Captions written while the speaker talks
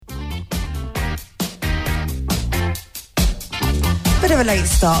Bit of a late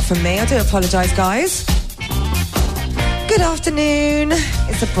start from me. I do apologise, guys. Good afternoon.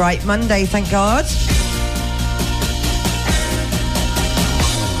 It's a bright Monday, thank God.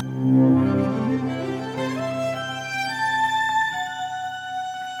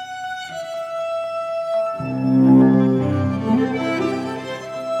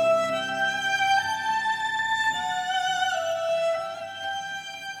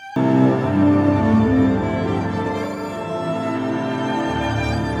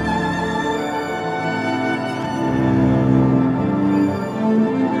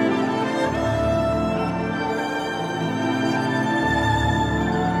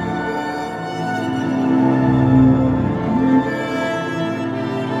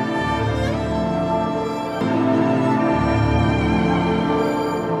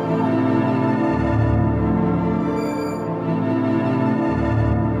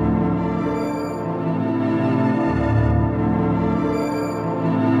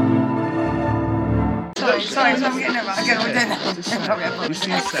 Sorry, I'm getting it right. Okay, we're doing that.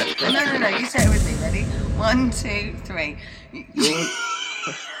 No, you say it with me. Ready? 1, 2, 3.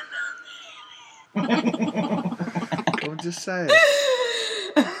 Well, just say it.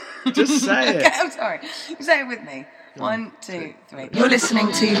 Just say it. Okay, I'm sorry. You say it with me. 1, 2, 3. You're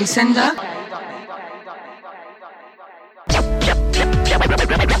listening to Lucinda.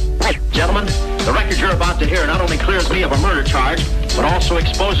 Gentlemen, the record you're about to hear not only clears me of a murder charge, but also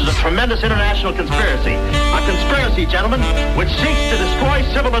exposes a tremendous international conspiracy. A conspiracy, gentlemen, which seeks to destroy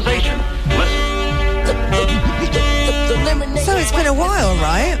civilization. Listen. So it's been a while,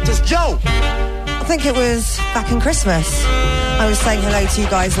 right? Just Joe. I think it was back in Christmas. I was saying hello to you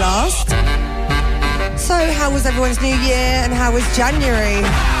guys last. So how was everyone's new year and how was January?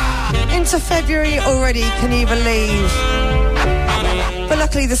 Into February already, can you believe? But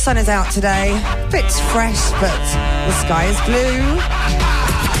luckily the sun is out today. Bit fresh, but the sky is blue.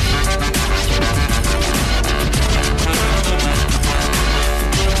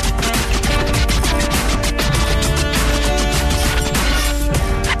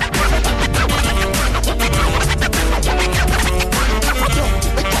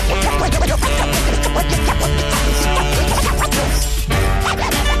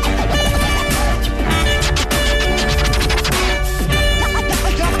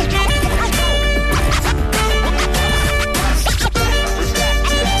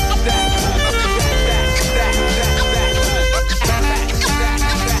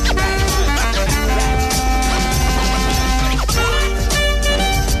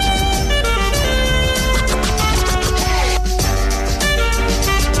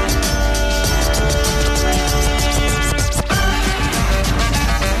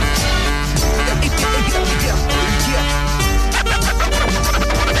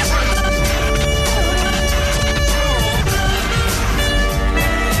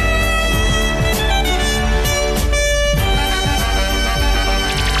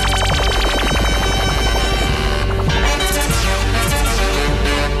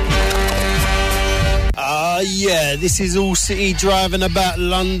 This is All City driving about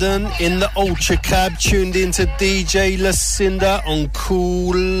London in the Ultra Cab, tuned into DJ Lucinda on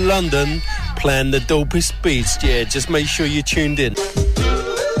Cool London, playing the dopest beats. Yeah, just make sure you're tuned in.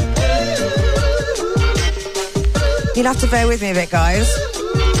 You'll have to bear with me a bit, guys.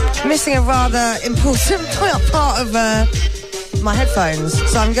 Missing a rather important part of my headphones.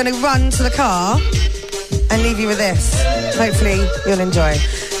 So I'm going to run to the car and leave you with this. Hopefully you'll enjoy.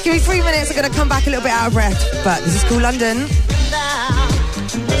 Give me 3 minutes, I'm going to come back a little bit out of breath. But this is Cool London.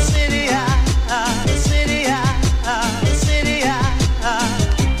 City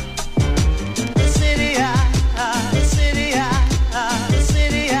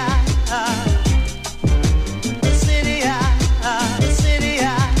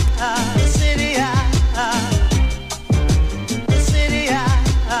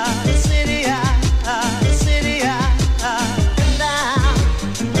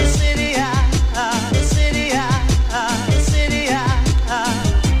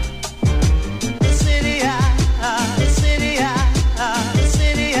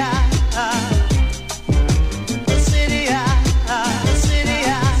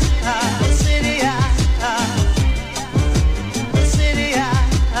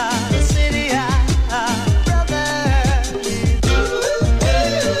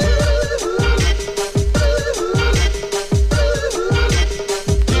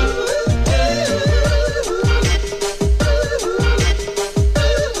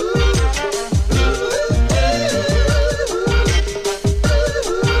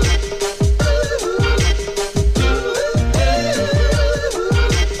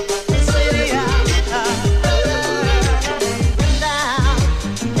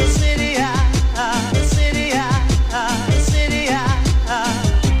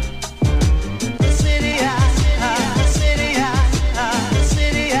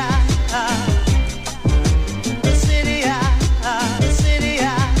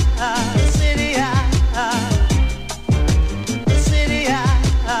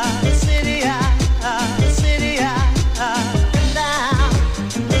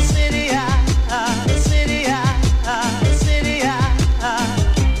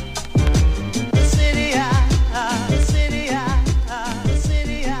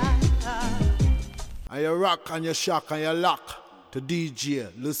rock and you shock and you lock to DJ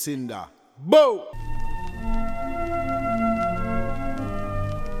Lucinda. Boo!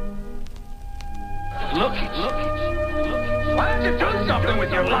 Look. Why don't you do something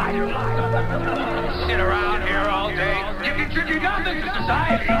with your life? Sit around here all day. You contribute nothing to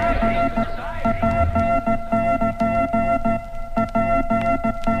society.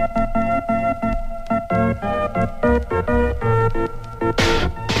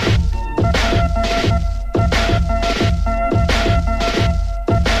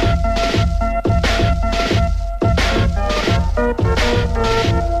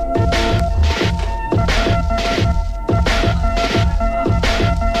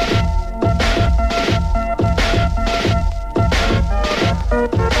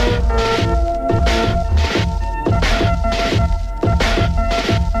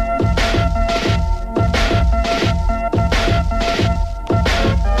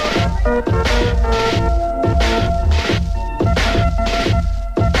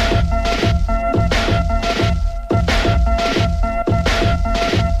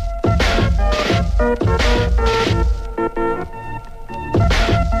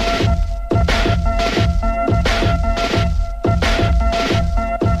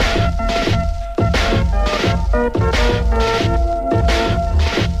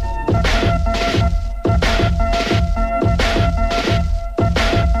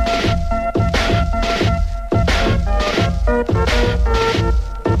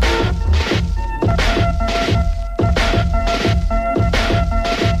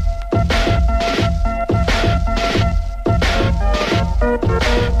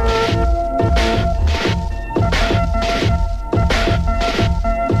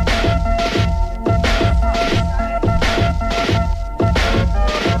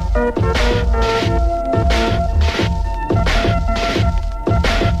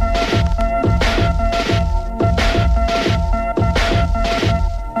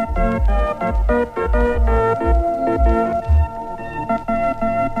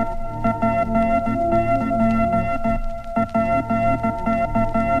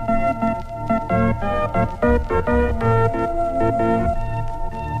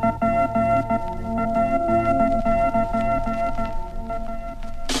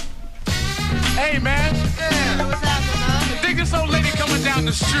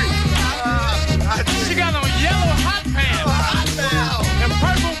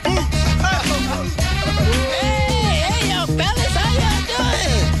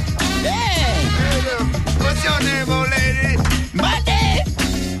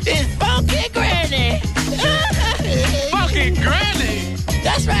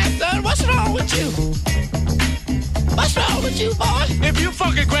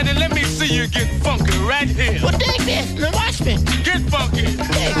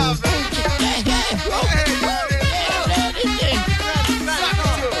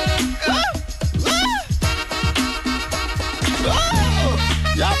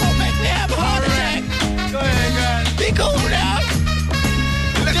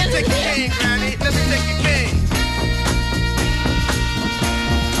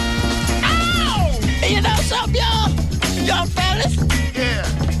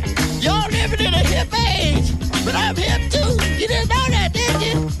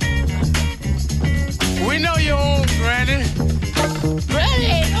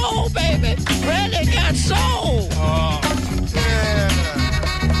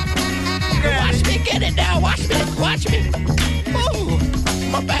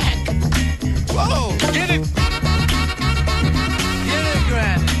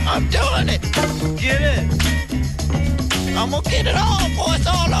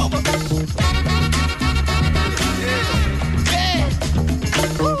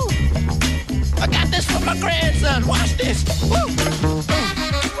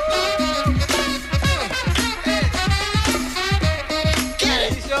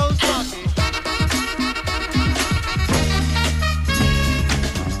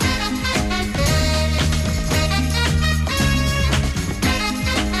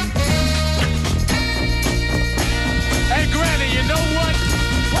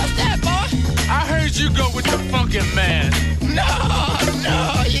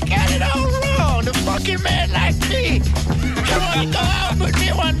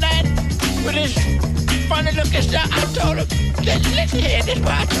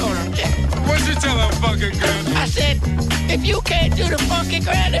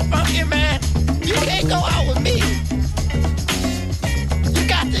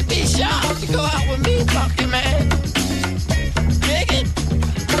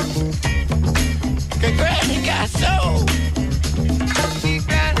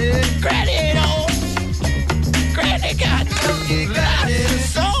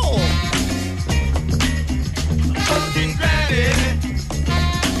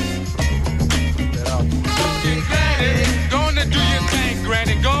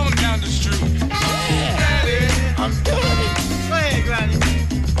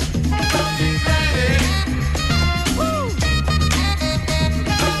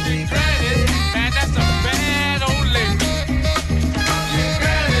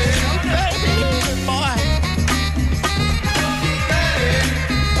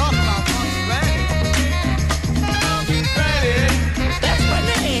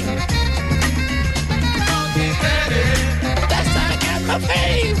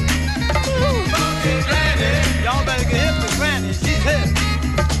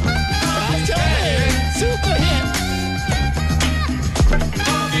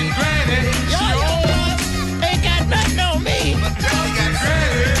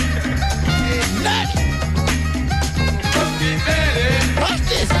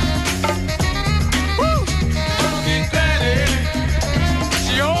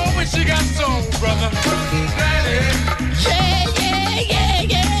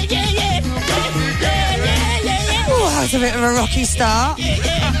 bit of a rocky start.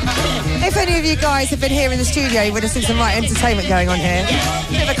 If any of you guys have been here in the studio, you would have seen some right entertainment going on here.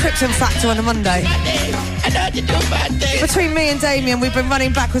 Bit of a Krypton factor on a Monday. Between me and Damien, we've been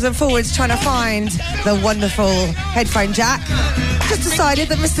running backwards and forwards trying to find the wonderful headphone jack. Just decided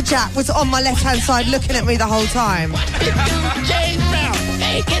that Mr. Jack was on my left-hand side looking at me the whole time.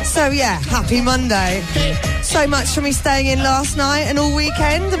 So yeah, happy Monday. So much for me staying in last night and all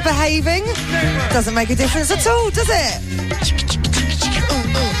weekend and behaving. Doesn't make a difference at all, does it?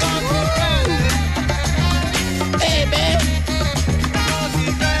 Hey, man.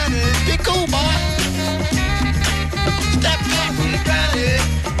 Be cool, boy. Step back.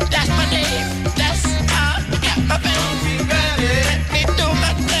 That's my name. That's how I got my baby. Let me do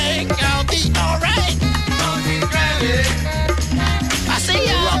my thing. I'll be alright. I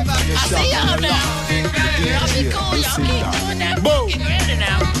see y'all now. Y'all be cool. Y'all keep doing that. Get ready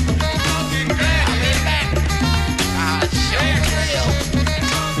now. I'll be back. I'll show you real.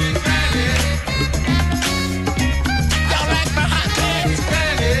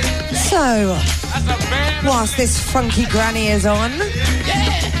 So, whilst this funky granny is on,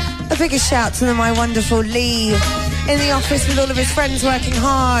 a biggest shout to my wonderful Lee in the office with all of his friends working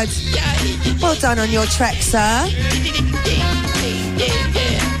hard. Well done on your trek, sir.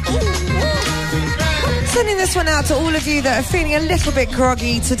 Sending this one out to all of you that are feeling a little bit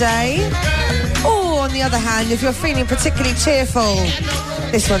groggy today. Or, on the other hand, if you're feeling particularly cheerful,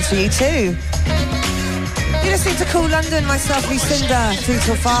 this one's for you too. You're listening to Cool London, myself, Lucinda, 2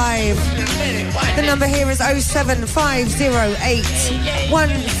 till 5. The number here is 07508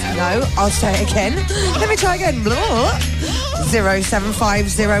 No, I'll say it again. Let me try again.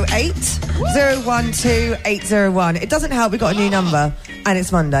 07508 012801. It doesn't help, we got a new number, and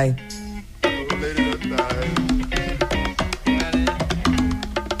it's Monday.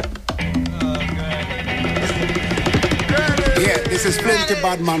 This is Plenty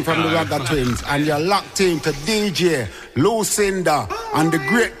Badman from the Ragga Twins, and you're locked into DJ Lucinda on the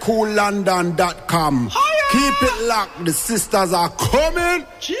greatcoollondon.com. Keep it locked, the sisters are coming.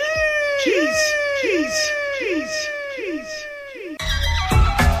 Jeez.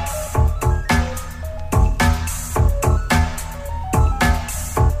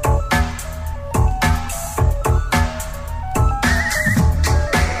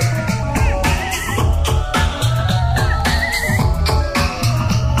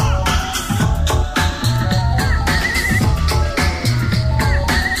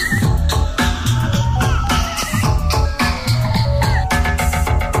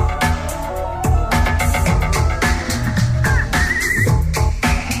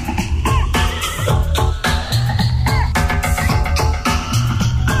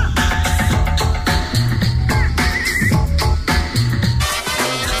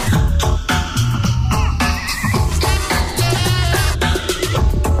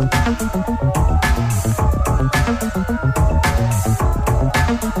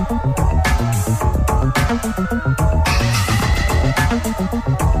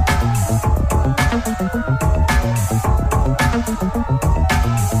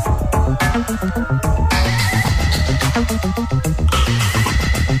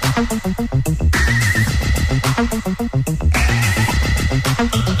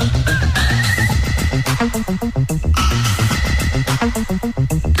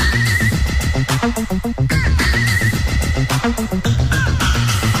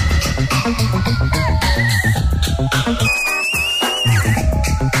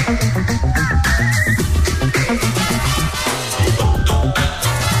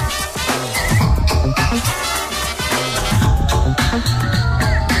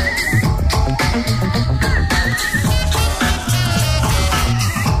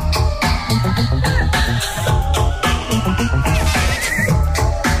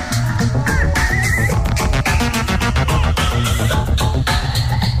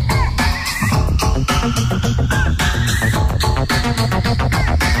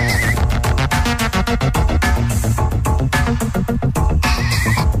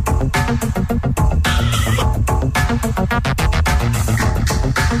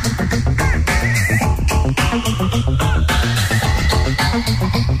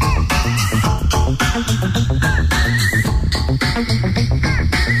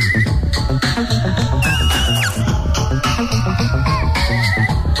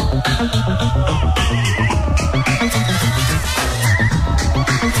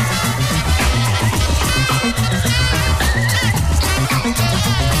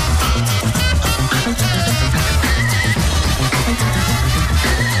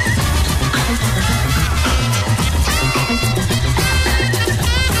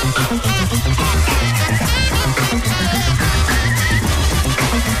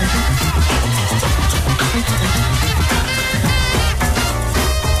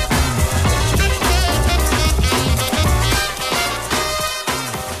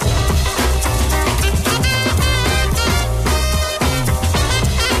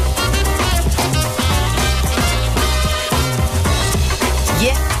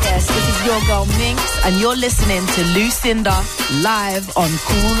 your girl Minx, and you're listening to Lucinda live on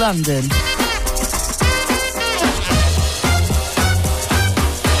Cool London.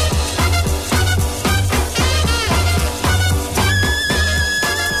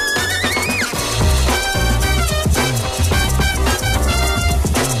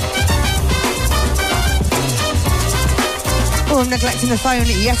 Oh, I'm neglecting the phone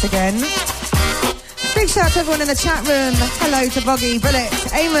yet again. Big shout out to everyone in the chat room. Hello to Boggy, Bullet,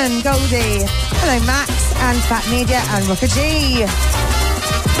 Eamon, Goldie. Hello Max and Fat Media and Rocka G.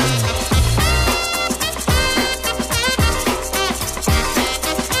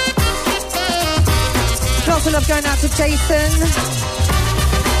 Lots of love going out to Jason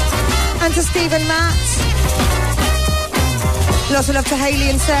and to Steve and Matt. Lots of love to Hayley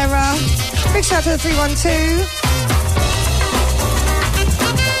and Sarah. Big shout out to the 312.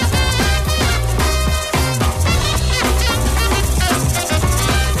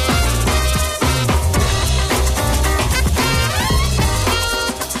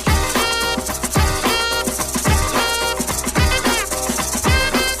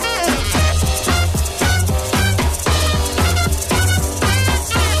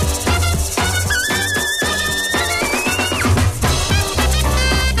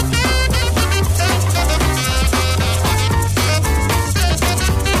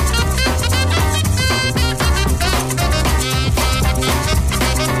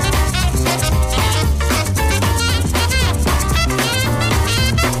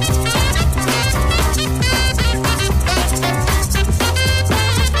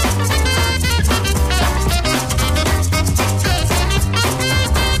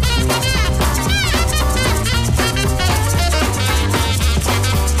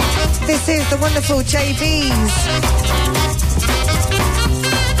 The wonderful JBs.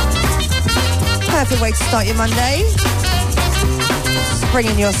 Perfect way to start your Monday. Spring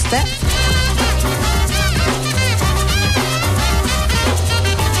in your step.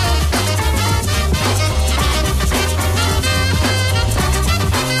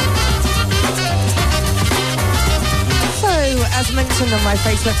 So, as mentioned on my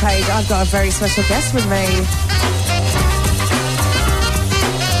Facebook page, I've got a very special guest with me.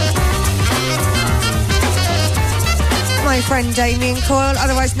 My friend Damien Coyle,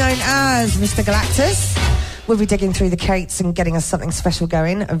 otherwise known as Mr. Galactus, will be digging through the crates and getting us something special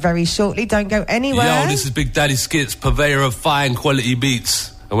going very shortly. Don't go anywhere. Yo, this is Big Daddy Skits, purveyor of fine quality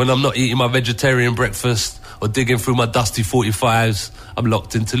beats. And when I'm not eating my vegetarian breakfast or digging through my dusty 45s, I'm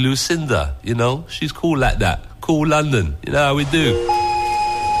locked into Lucinda, you know? She's cool like that. Cool London, you know how we do.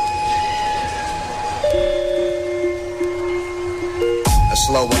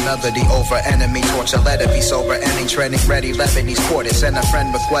 Slow another the over enemy torture, let it be sober ending trending ready Lebanese quarters send a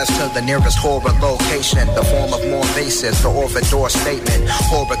friend request to the nearest horror location, the form of more basis the orbit door statement,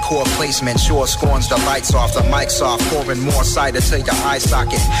 horror core placement sure scorns the lights off, the mics off, pouring more cider to your eye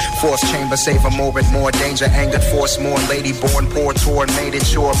socket, force chamber savor more and more danger, angered force more lady born poor torn made it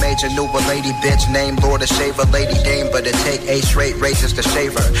sure major newer lady bitch named Lord of Shaver lady dame but it take a straight racist to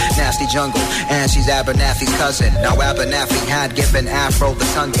shaver nasty jungle and she's Abernathy's cousin, now Abernathy had given Afro the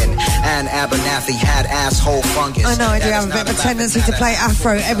tonguing and Abernathy had asshole fungus. I know I do have a bit of a tendency to play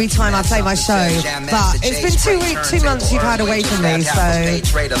Afro every time I play my show, but it's been 2 months you've had away from me,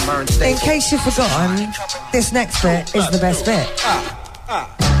 so in case you've forgotten, this next bit is the best bit.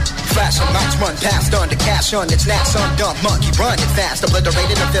 Flashing lights run past on the cash on its snacks on dumb monkey running fast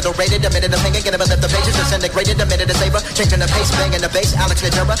obliterated obliterated a minute of hanging gonna lift the pages disintegrated a minute of saber changing the pace banging the bass Alex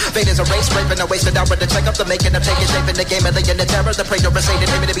Ventura Vader's a race raping a wasted hour to check up the making of taking shape in the game of the terror the prayer of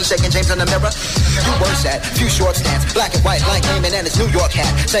Satan aiming to be shaking James in the mirror you worse at few short stands black and white like Eamon and his New York hat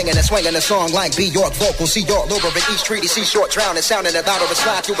singing and swinging a song like B York vocal see York over in East Treaty see short drowning sounding about over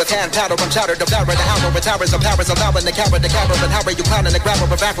slide you with hand powder I'm chowder devour the hour with towers of powers allowing the coward and how are you clowning the grabber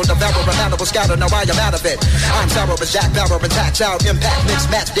of Afro devour an animal scouter now I am out of it I'm sour as Jack Bauer and tax out impact mix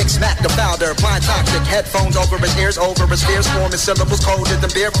match dick smack the founder blind toxic headphones over his ears over his fears forming syllables colder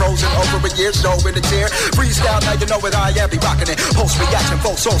than beer frozen over a year show in a tear freestyle now you know what I am be rocking it post reaction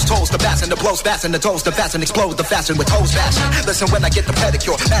full souls toes the bass and the blows bass and the toes the fasten explode the fashion with toes fashion listen when I get the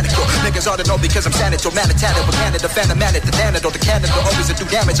pedicure manicure niggas ought to know because I'm sanitary manitatted with Canada phantom man at the Canada or the Canada always do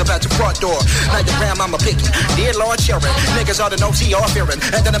damage about your front door now your gram I'm a picky dear Lord children niggas ought to know see all fearing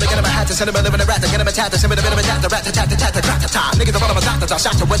and then I'm beginning my hat to send him a living a rat to get him a tat to send him a bit of a tat the rat to tat the tat the rat to tat niggas the bottom of a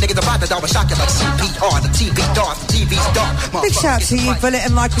shot to when niggas the bottom of a shock like CPR the TV dark the TV's dark big shout out to you Bullet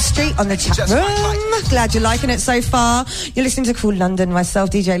and Michael Street on the chat room glad you're liking it so far you're listening to Cool London myself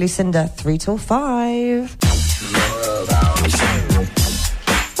DJ Lucinda 3 till 5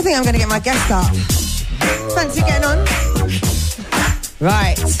 I think I'm going to get my guest up fancy getting on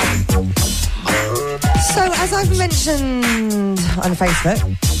Right. So, as I've mentioned on Facebook,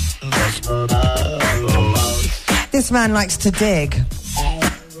 this man likes to dig.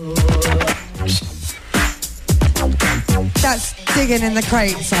 That's digging in the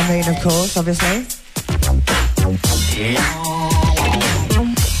crates, I mean, of course, obviously.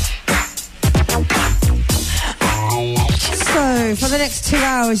 So, for the next 2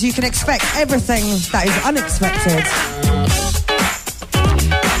 hours, you can expect everything that is unexpected.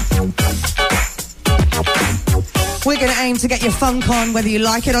 We're going to aim to get your funk on, whether you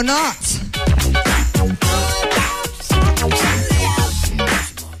like it or not.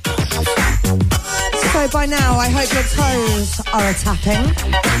 So by now, I hope your toes are a-tapping.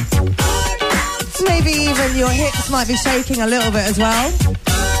 Maybe even your hips might be shaking a little bit as well.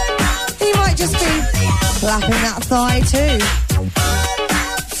 You might just be clapping that thigh too.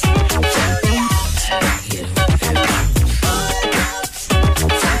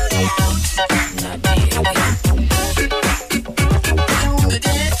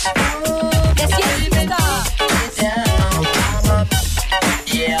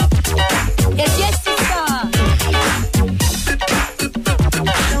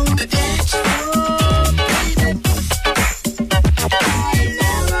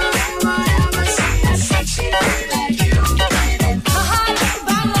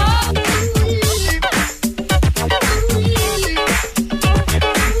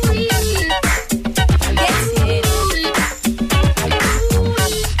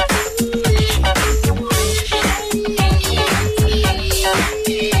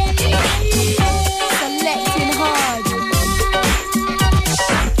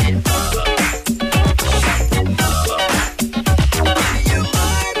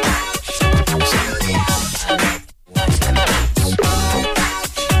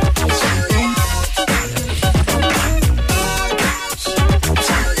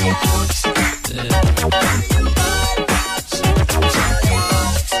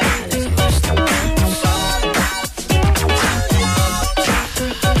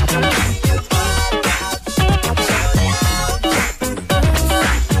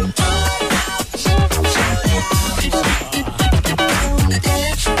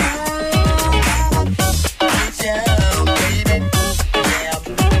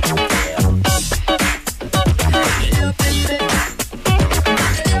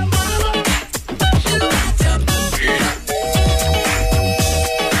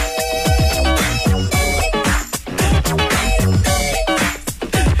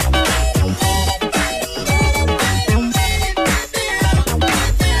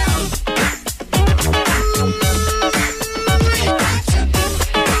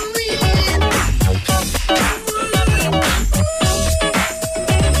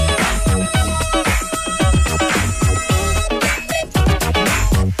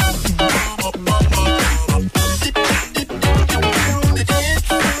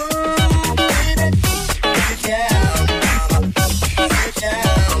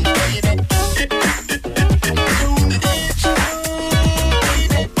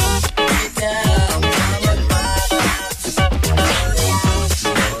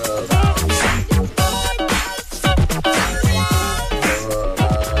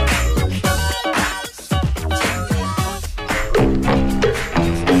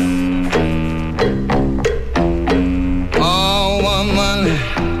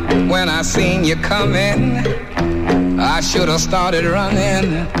 Coming, I should have started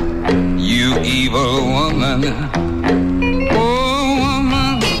running. You evil woman. Oh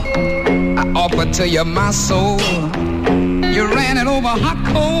woman, I offered to you my soul. You ran it over hot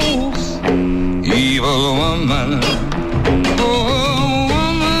coals. Evil woman. Oh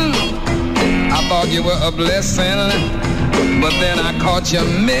woman, I thought you were a blessing, but then I caught you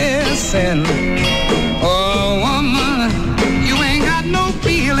missing. Oh woman, you ain't got no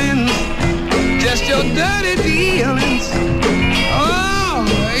feelings, just your dirty dealings. Oh,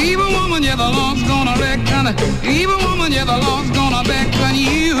 evil woman, yeah, the Lord's gonna reckon. Evil woman, yeah, the Lord's gonna beckon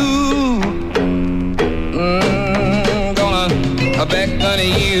you. Gonna beckon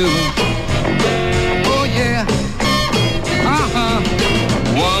you. Oh, yeah.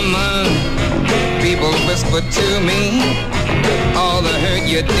 Woman, people whisper to me all the hurt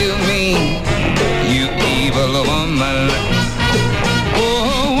you do me. You evil woman.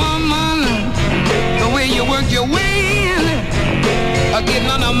 You work your way in, getting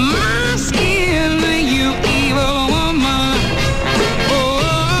under my skin, you evil woman.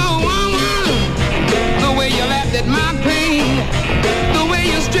 Oh, woman, the way you laughed at my pain, the way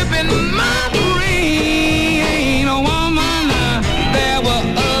you're stripping my brain. Oh, woman, there were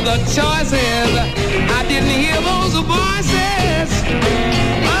other choices. I didn't hear those voices.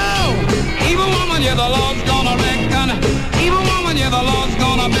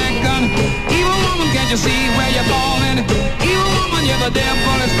 gonna beckon. Evil woman, can't you see where you're falling? Evil woman, you're the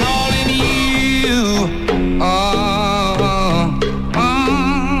devil is calling you.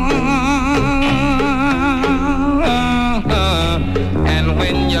 And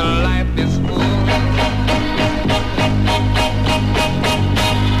when your life is full.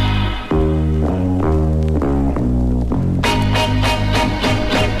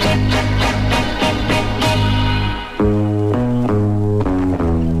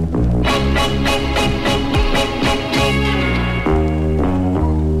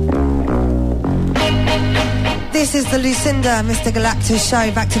 This is the Lucinda, Mr. Galactus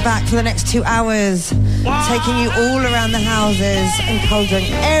show, back to back for the next 2 hours. Taking you all around the houses and covering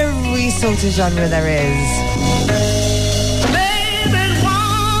every sort of genre there is.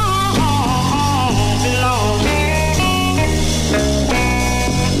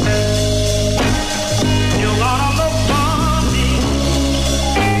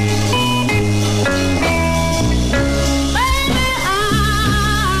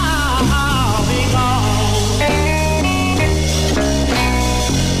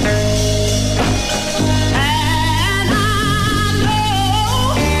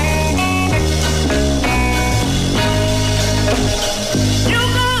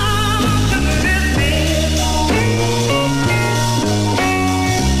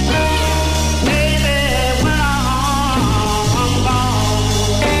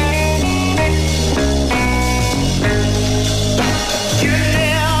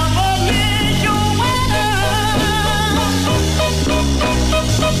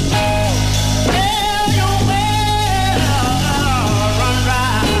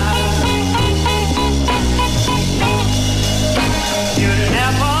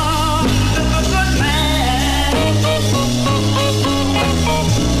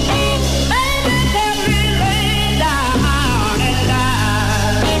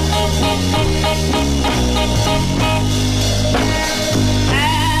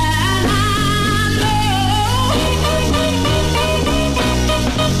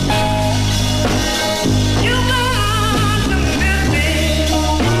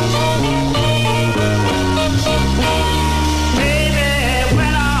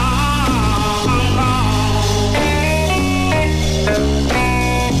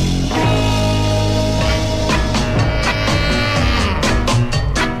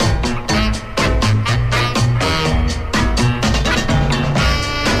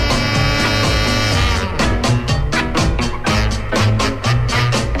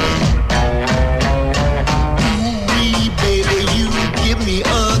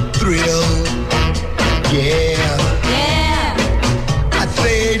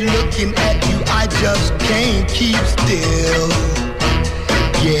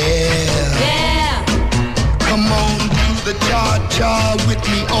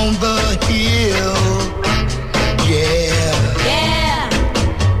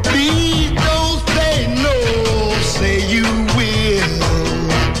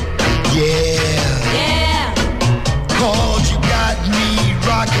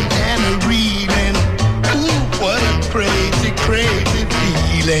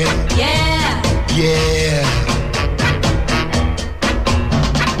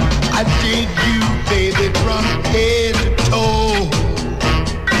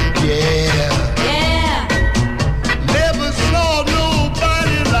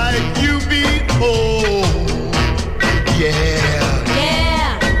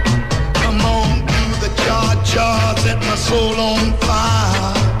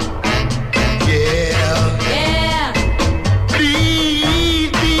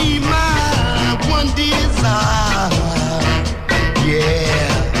 Please be my one dear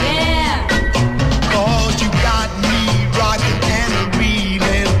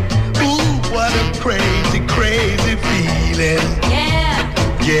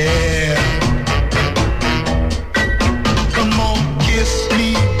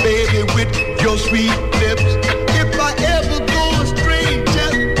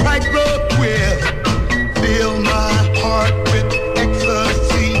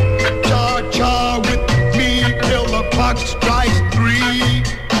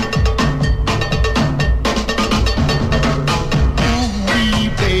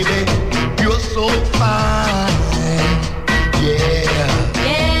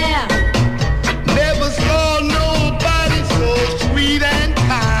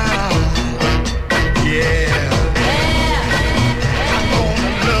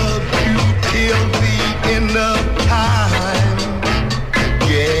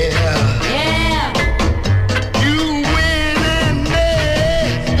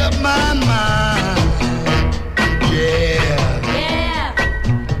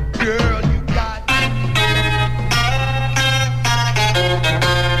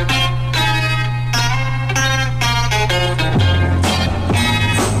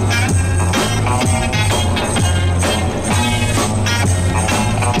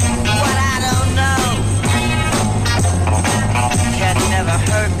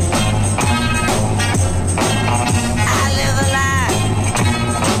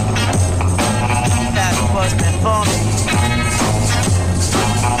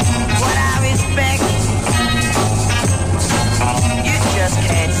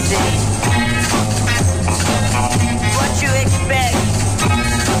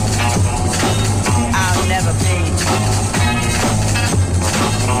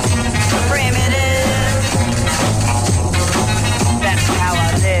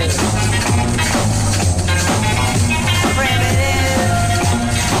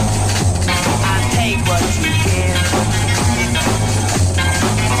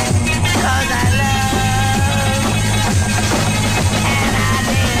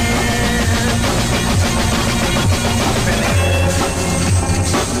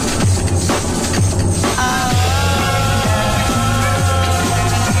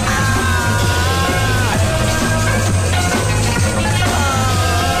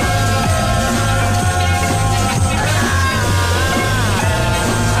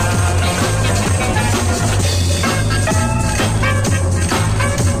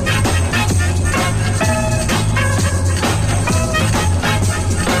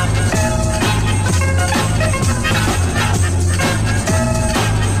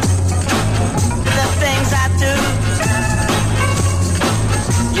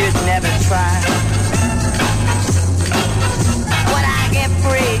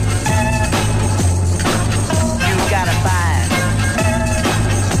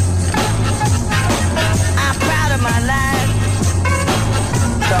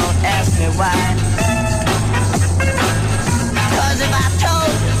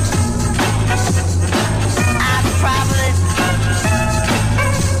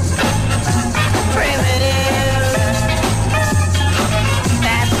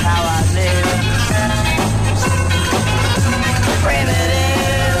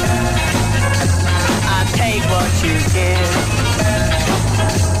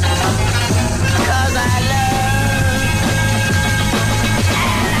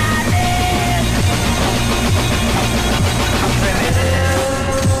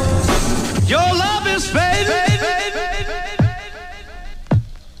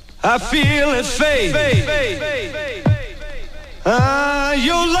I feel it fade.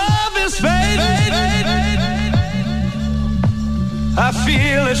 Your love is fading. I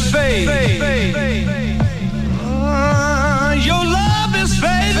feel it fade. Your love is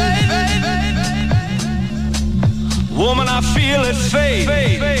fading. Woman, I feel it fade.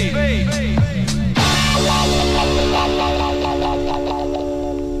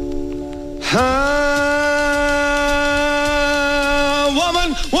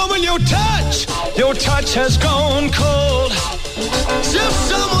 Woman, your touch has gone cold. As if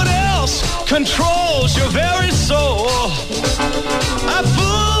someone else controls your very soul. I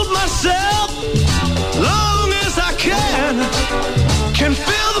fooled myself long as I can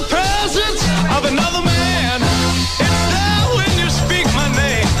feel the presence of another man. It's there when you speak my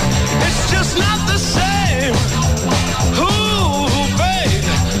name. It's just not the same. Ooh, babe,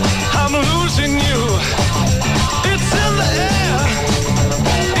 I'm losing you. It's in the air.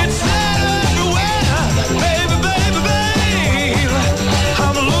 It's there everywhere. Baby, baby, babe,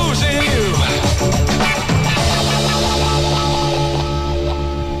 I'm losing you.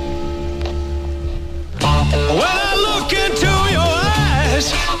 When I look into your eyes,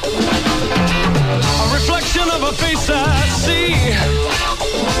 a reflection of a face I see.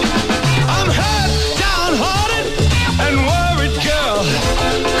 I'm hurt, downhearted, and worried, girl,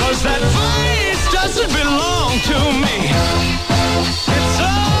 'cause that face doesn't belong to me. It's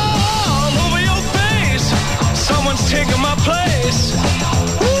all over your face. Someone's taking my place.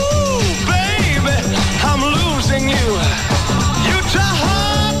 Ooh, baby, I'm losing you. You try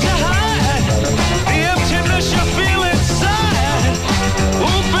hard to hide the emptiness you feel inside.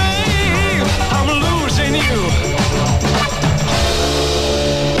 Ooh, babe, I'm losing you.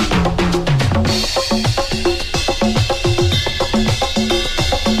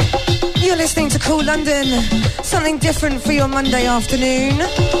 You're listening to Cool London, something different for your Monday afternoon.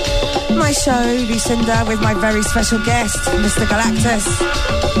 My show, Lucinda, with my very special guest, Mr. Galactus.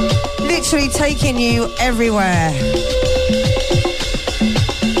 Literally taking you everywhere.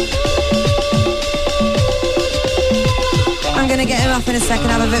 I'm going to get him up in a second,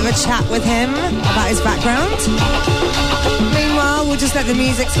 have a bit of a chat with him about his background. Meanwhile, we'll just let the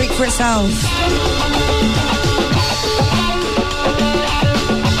music speak for itself.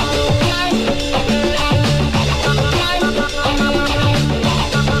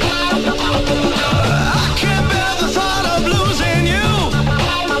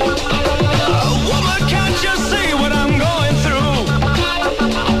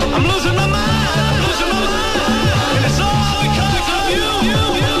 I'm losing my mind.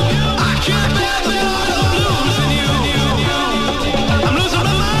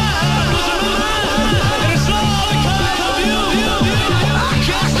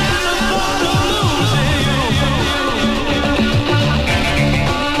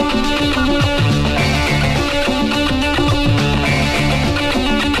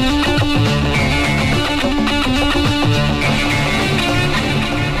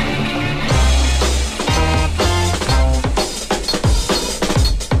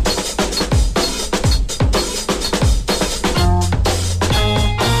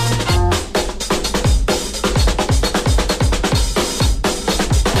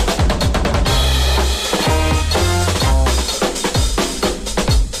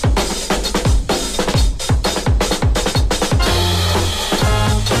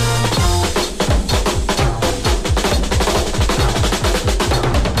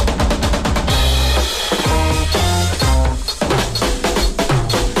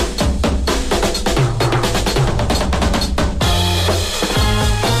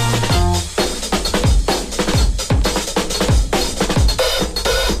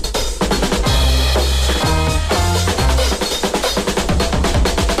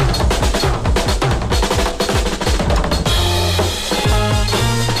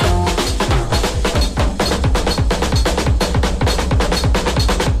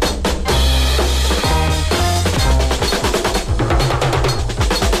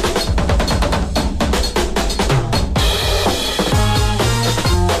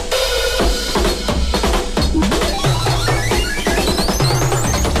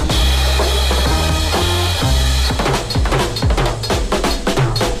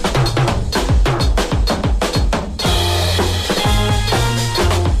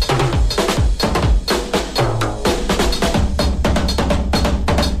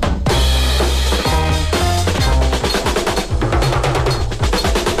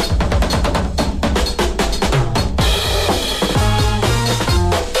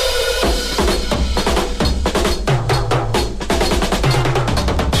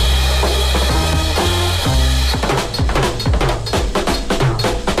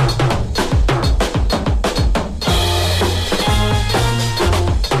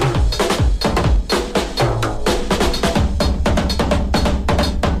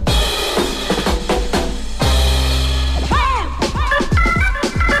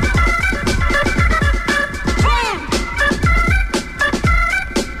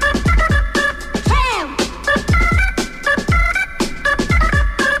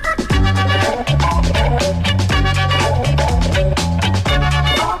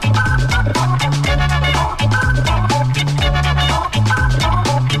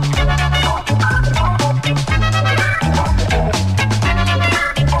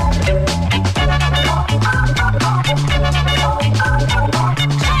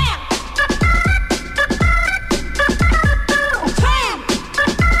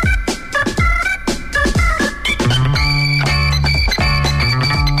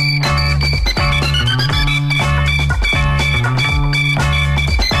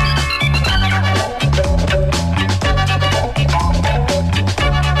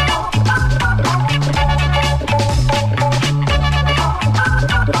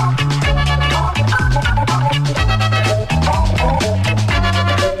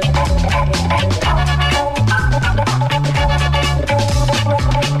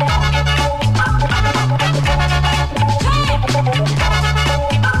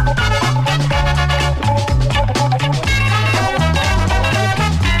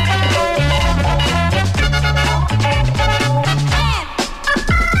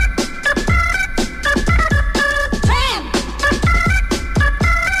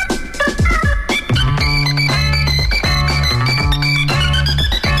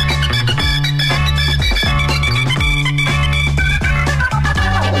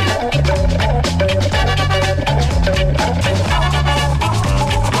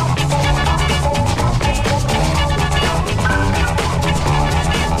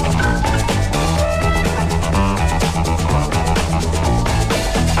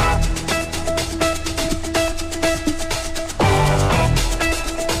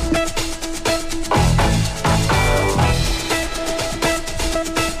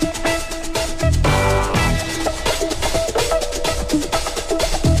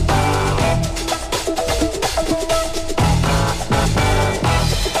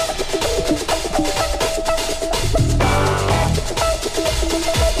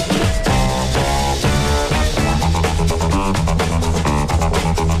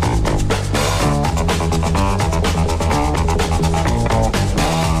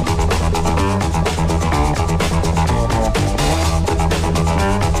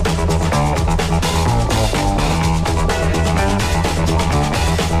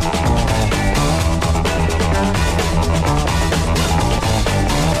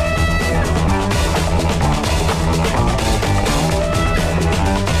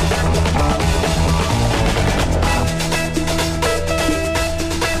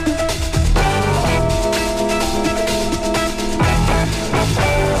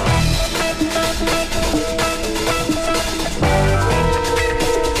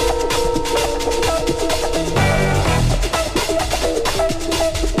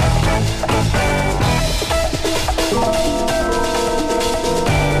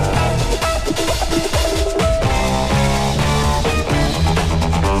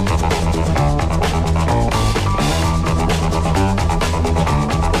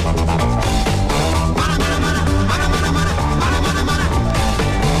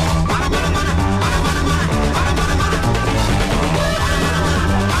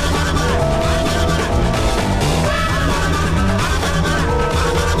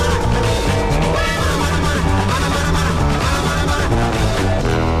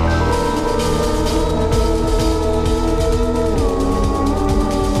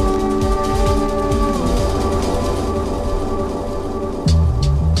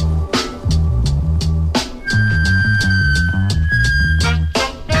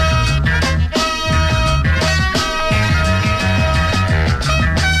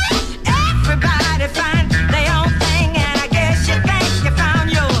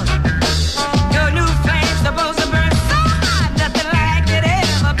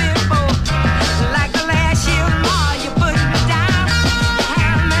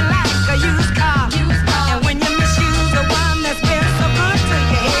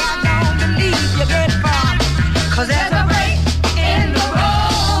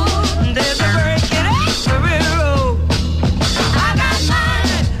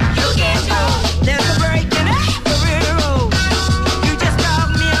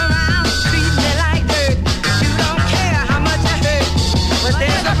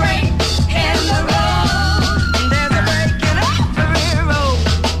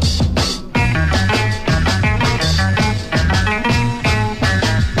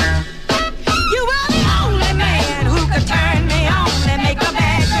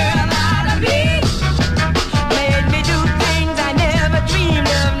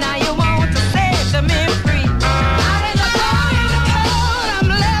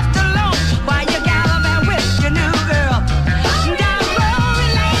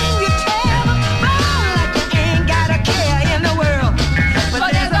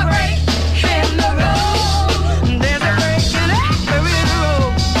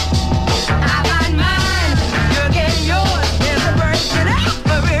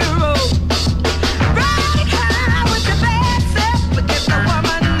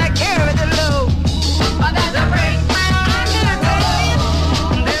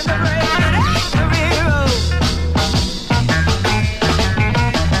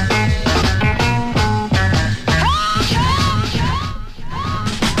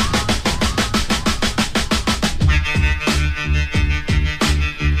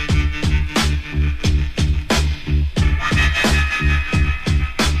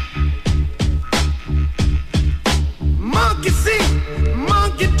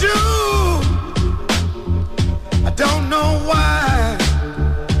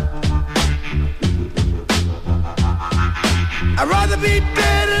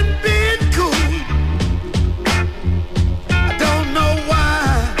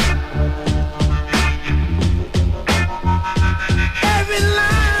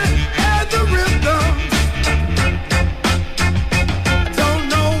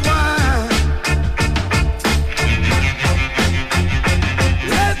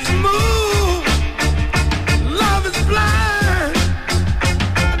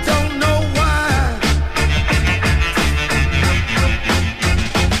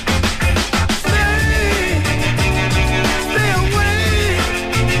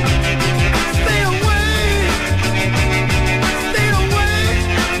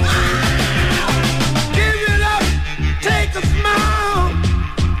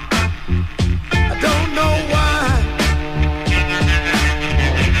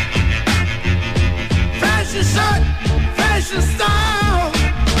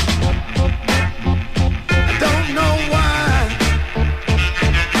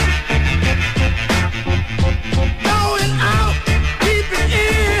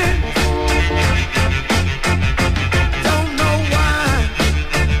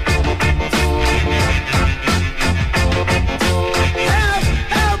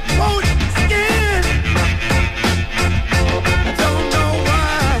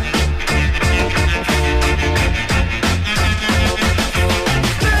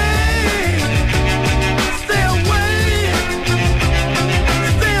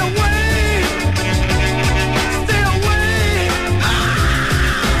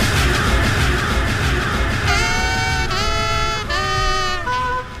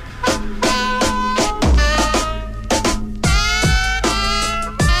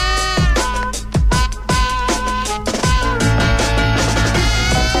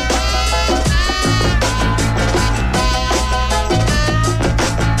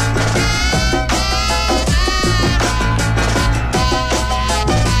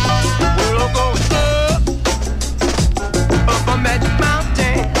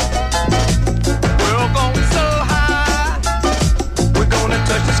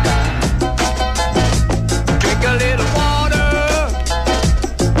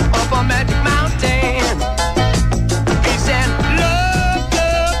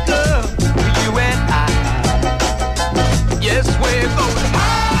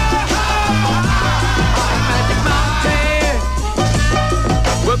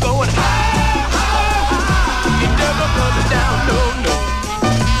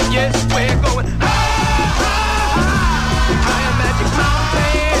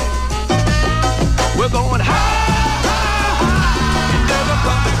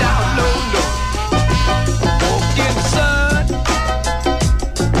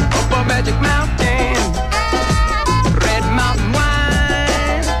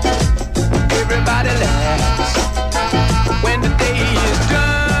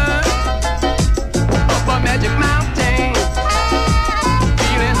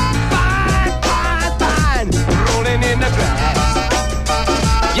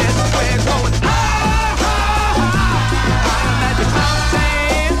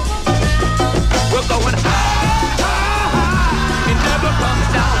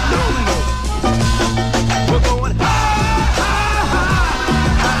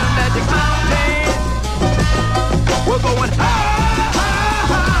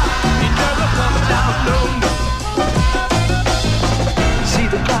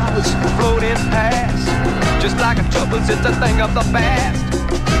 like a trouble's just a thing of the past.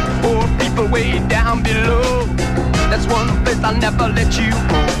 Poor people way down below, that's one place I'll never let you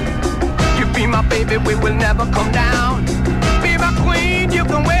go. You be my baby, we will never come down. Be my queen, you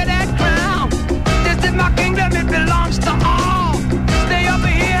can wear that crown. This is my kingdom, it belongs to all. Stay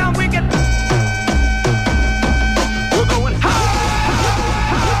over here and we can... We're going high.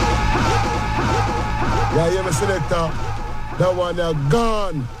 Yeah, you selector. That one they're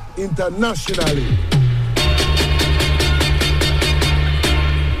gone internationally.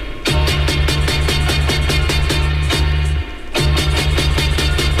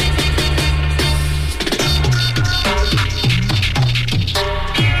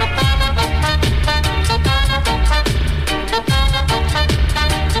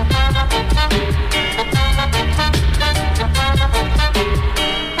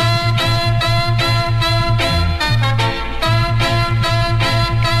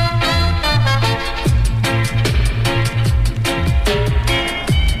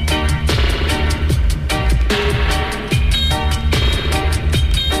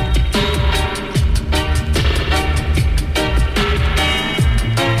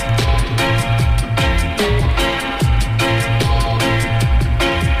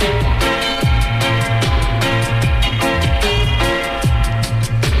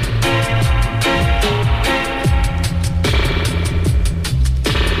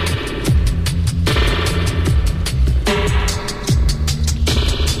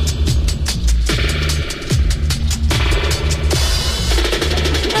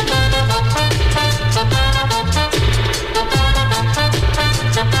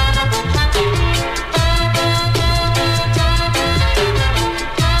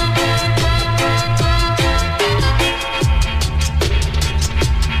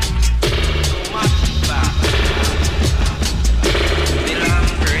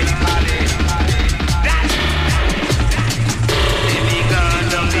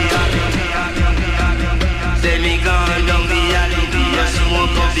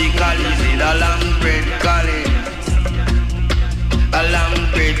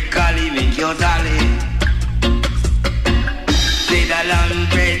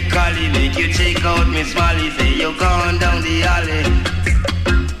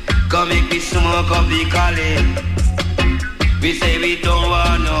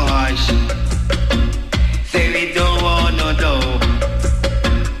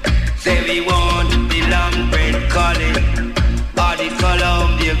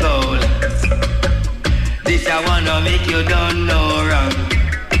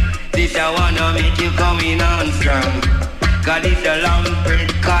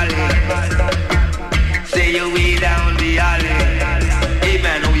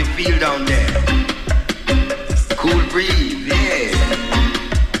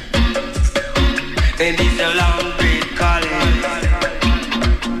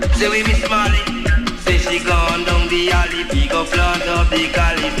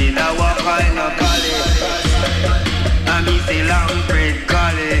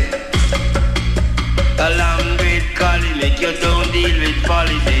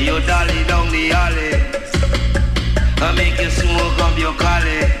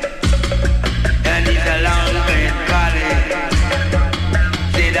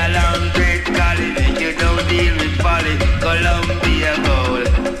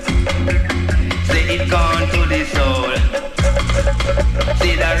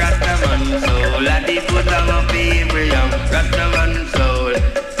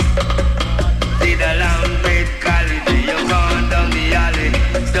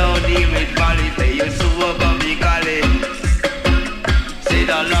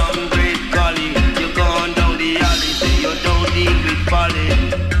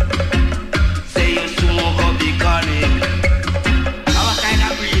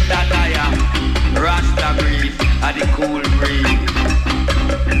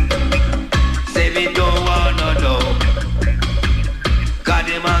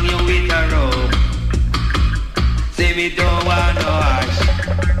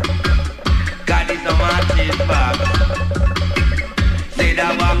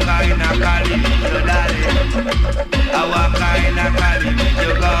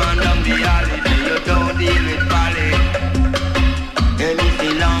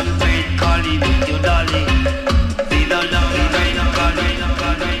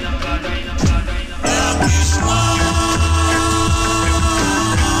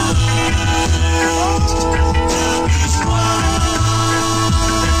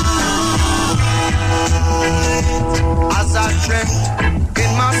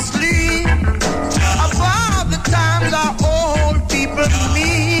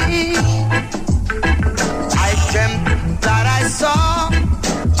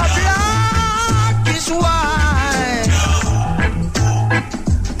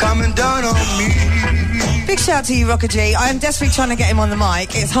 down on me. Big shout to you, Rocker G. I am desperately trying to get him on the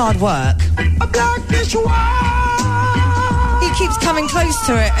mic. It's hard work. A blackish white. He keeps coming close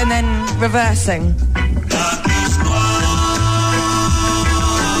to it and then reversing.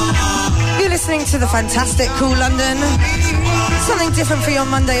 You're listening to the fantastic Cool London. Something different for your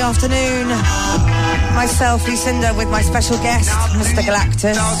Monday afternoon. Myself, Lucinda, with my special guest, Mr.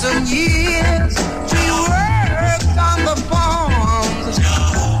 Galactus. 1,000 years we worked on the farms.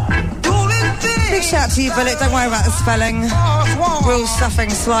 Big shout to you, Bullet. Don't worry about the spelling. We're all suffering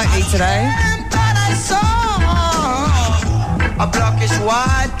slightly today. But I saw a blackish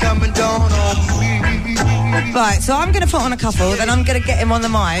white coming down on me. Right, so I'm going to put on a couple, then I'm going to get him on the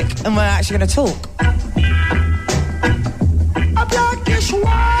mic, and we're actually going to talk. A blackish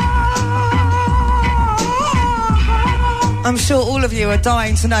white. I'm sure all of you are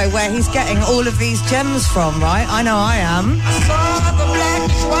dying to know where he's getting all of these gems from, right? I know I am.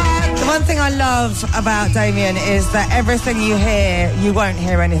 The one thing I love about Damien is that everything you hear, you won't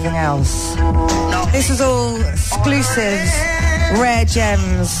hear anything else. This is all exclusives, rare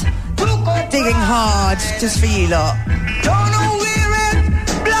gems, digging hard just for you lot. Don't know where it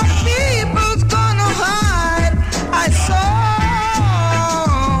black people's gonna hide. I saw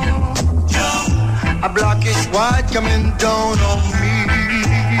a blackish white coming down on me.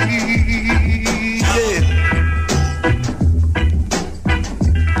 Yeah.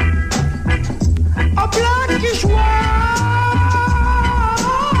 A blackish white.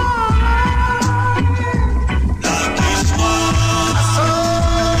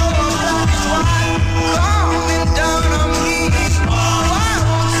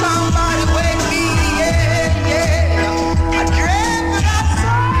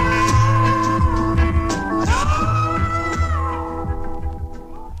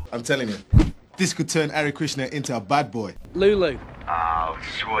 I'm telling you, this could turn Ari Krishna into a bad boy. Lulu. Oh,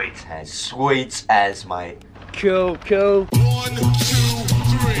 sweet as mate. Cool. 1, 2, 3.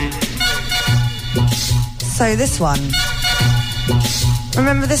 So this one.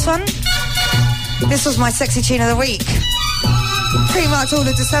 Remember this one? This was my sexy tune of the week. Pretty much all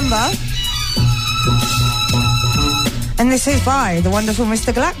of December. And this is by the wonderful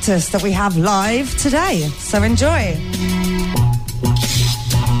Mr. Galactus that we have live today. So enjoy.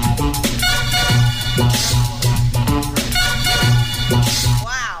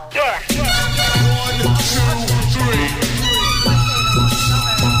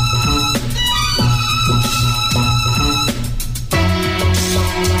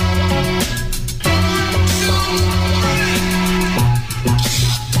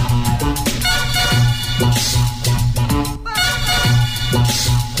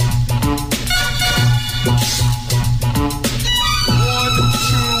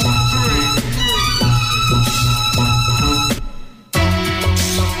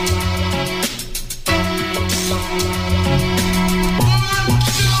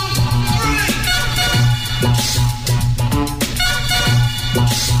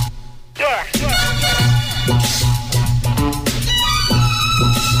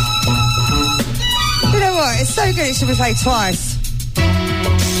 It should be played twice.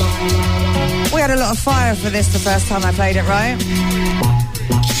 We had a lot of fire for this the first time I played it, right?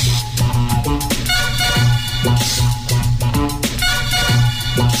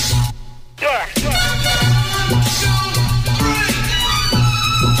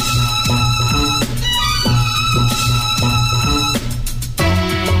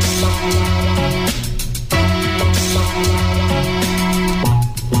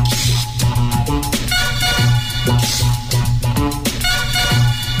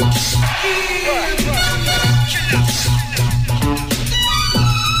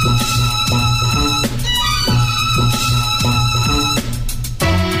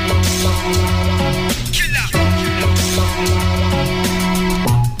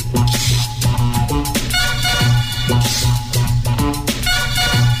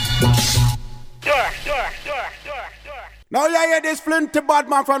 Now you hear this flinty bad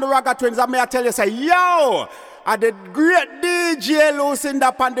man from the Ragga Twins, and may I tell you, say, yo, the great DJ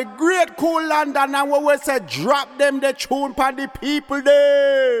Lucinda and the great Cool London, and we will say, drop them the tune pan the people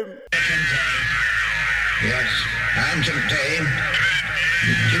them. Yes, I'm Temptation.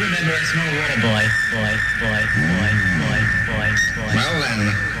 Do you remember a small water boy? Well then,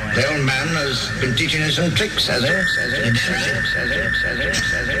 the old man has been teaching us some tricks, has he?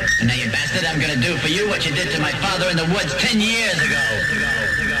 And now, you bastard, I'm going to do for you what you did to my father in the woods 10 years ago.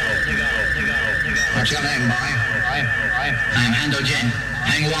 What's your name, boy? I'm Handel Jin,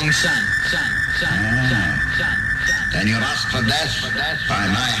 Hang Wong's son. Then you'll ask for death by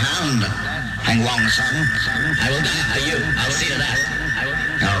my hand, Hang Wong's son. I will die for you. I'll see to that.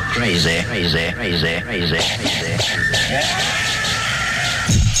 Oh, crazy, crazy, crazy, crazy, crazy.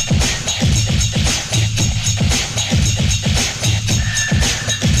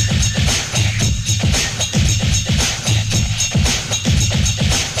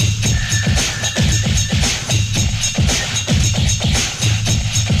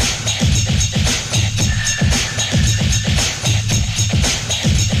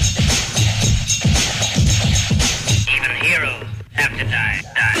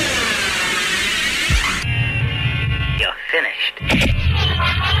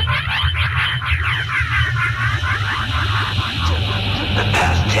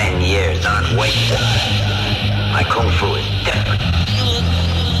 My kung fu is different.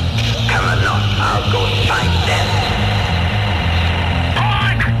 Come on, no, I'll go find them.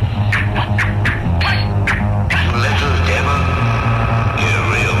 Little devil, you're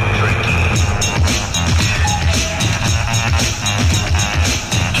real tricky.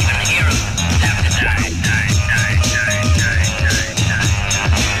 Even heroes have to die.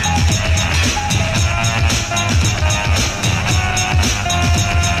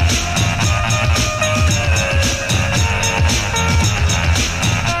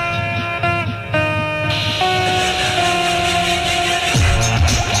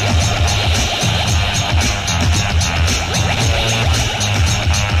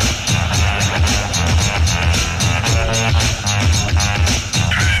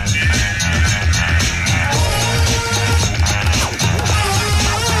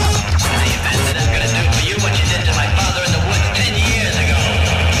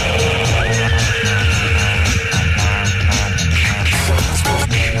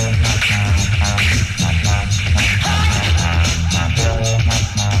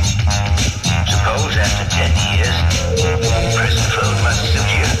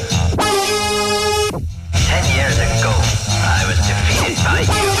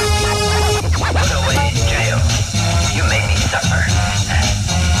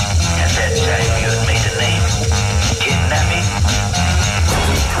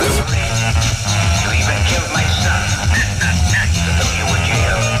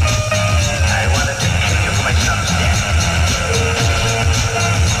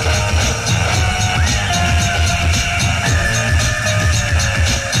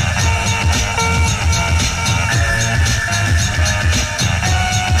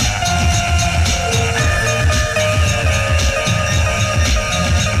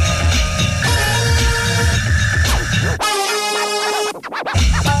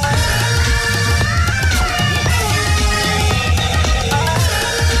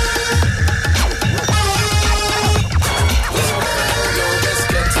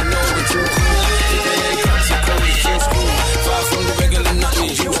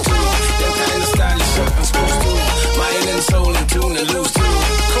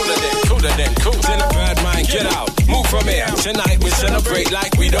 Tonight we celebrate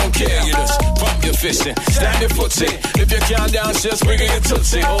like we don't care. You just pump your fist in, stamp your foot in. If you can't dance, just wiggle your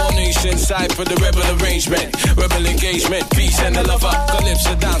tootsie. All nations side for the rebel arrangement. Rebel engagement, peace and the lover.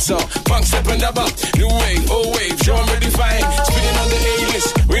 Calypso dancer, punk step and dub up. New wave, old wave, genre defined. Spinning on the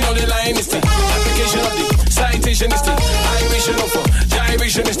A-list, we know the line is the application of the citation is the iration of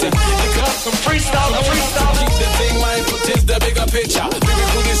gyration is the freestyle, freestyle. Keep the thing mindful, is the bigger picture.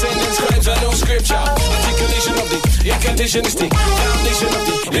 Biblical descendants, scribes are no scripture. Articulation of the incantation is the foundation of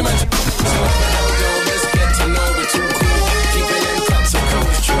the image. Let's get to know we're too cool. Keeping them cups of cold,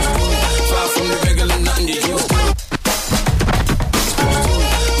 it's true. Far from the regular, nothing you used to.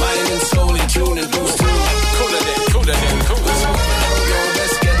 Mind and soul in tune and boost too. Cooler than cool.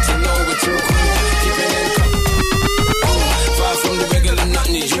 Let's get to know we're too cool. Keeping them cups far from the regular,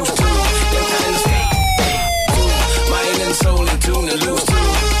 nothing you used to. Them kind of state. Mind and soul in tune and loose too.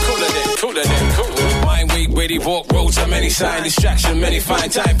 Cooler than cool. Mind weak, witty walk roads are many sign distraction, many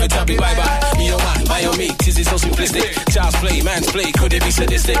find time for tabby bye-bye. Me or mine, my or me, tis it so simplistic. Child's play, man's play, could it be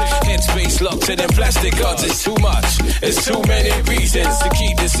sadistic? Headspace locked to them plastic gods, it's too much. It's too many reasons to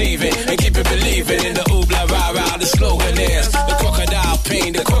keep deceiving and keep it believing in the oobla rah-rah, the slogan is the crocodile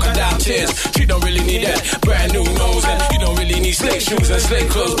pain, the crocodile tears. You don't really need that brand new nose and you don't really need slave shoes and slave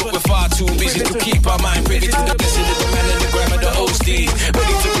clothes, but we're far too busy to keep our mind privy to the blessing of the man and the grammar, the OSD,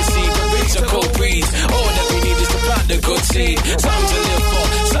 ready to receive the rays of cold breeze. All that we need is to plant the good seed, something to live for,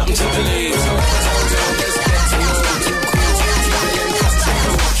 something to believe. Let's get to know we're too cool.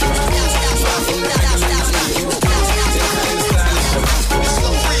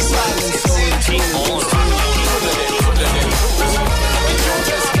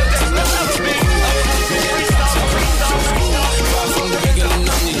 Far from the regular,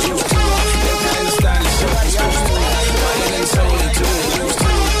 nothing you used to. Them kind of stylish, keep on rocking.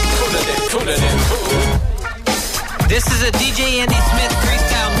 This is a DJ Andy Smith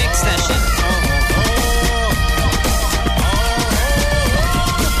freestyle mix session.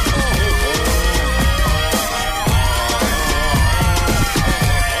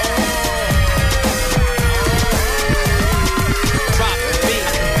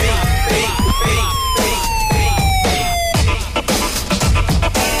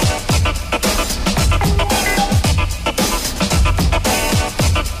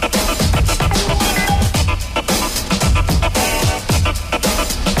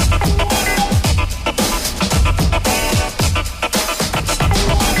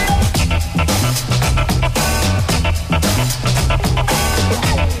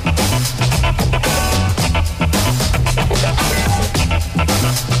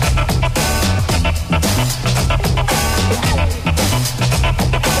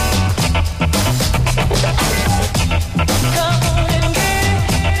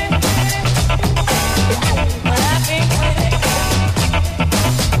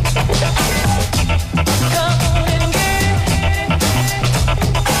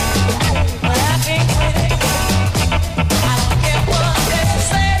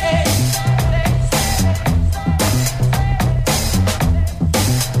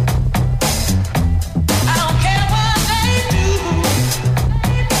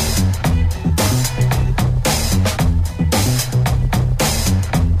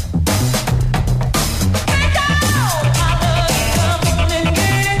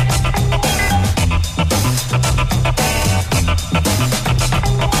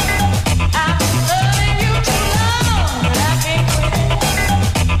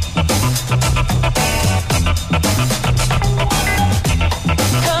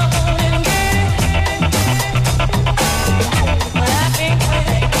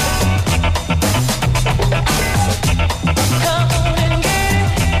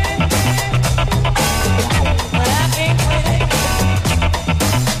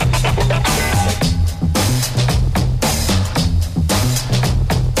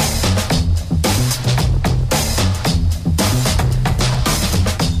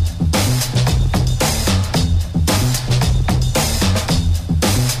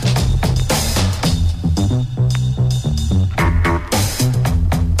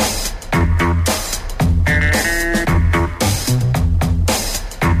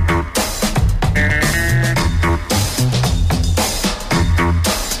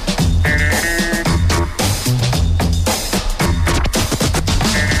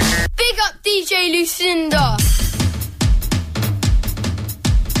 DJ Lucinda.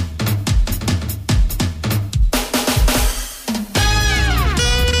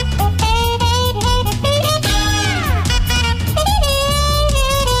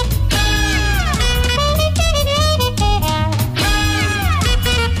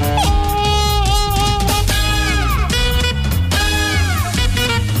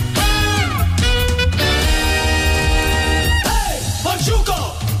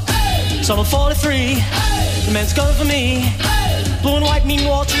 Summer 43, the man's coming for me. Blue and white mean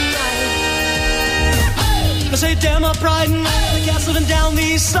war tonight. I say, damn my pride and I the cats living down the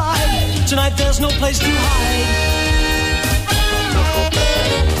east side. Tonight there's no place to hide.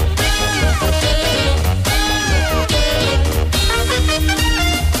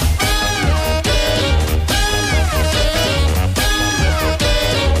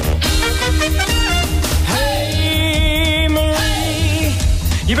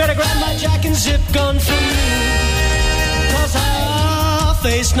 You better grab my jack and zip gun from me, 'cause I'll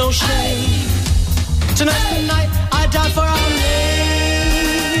face no shame. Tonight's the night I die for our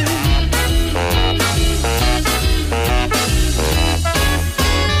name.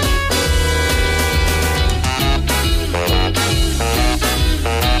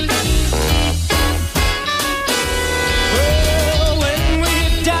 Well, when we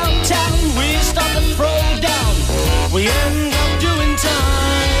hit downtown, we start to throw down. We end up doing time.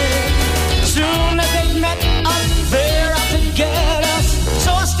 Soon as they met up, they're out to get us. So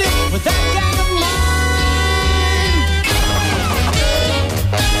I stick with that gang of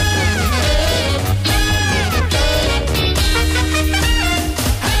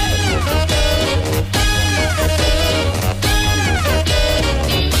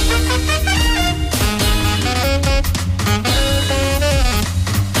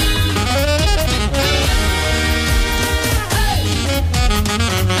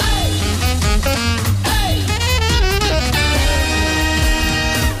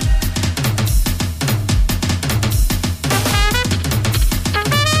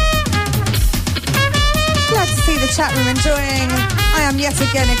chat room enjoying. I am yet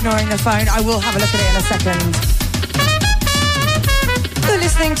again ignoring the phone. I will have a look at it in a second. You're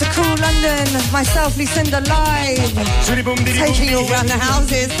listening listening to Cool London, myself, Lucinda, live. Taking you all around the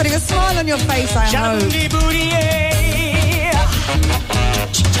houses, putting a smile on your face, I hope.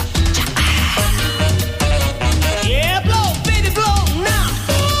 Yeah, blow, baby, blow now.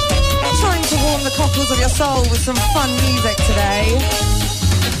 Trying to warm the cockles of your soul with some fun music today.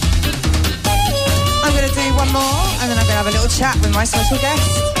 I'm going to do one more, and then I'm going to have a little chat with my special guest.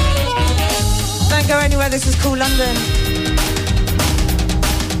 Don't go anywhere, this is Cool London.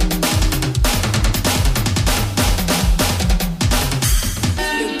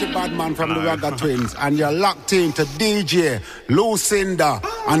 Badman from the Ragga Twins, and you're locked into DJ Lucinda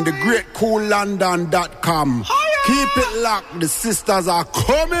on the greatcoollondon.com. Keep it locked, the sisters are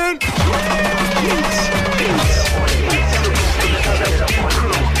coming.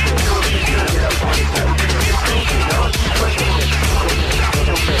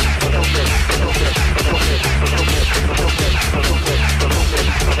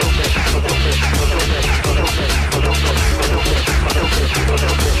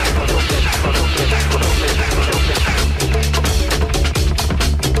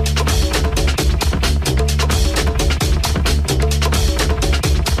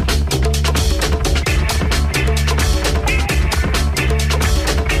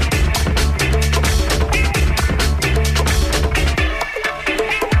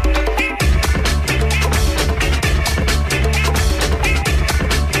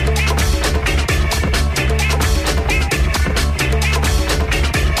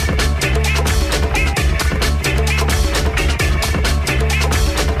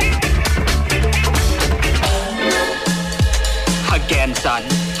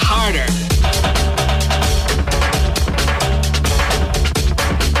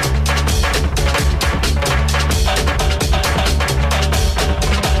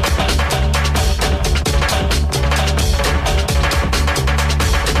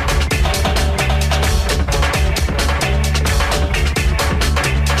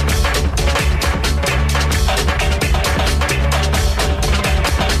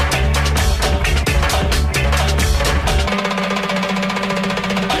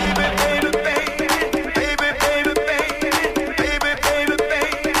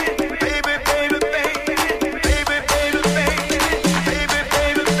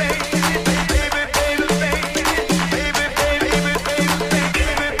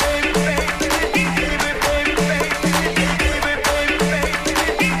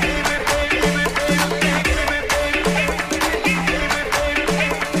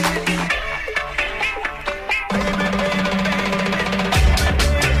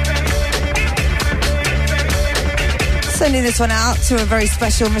 Sending this one out to a very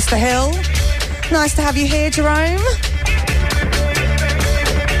special Mr. Hill. Nice to have you here, Jerome.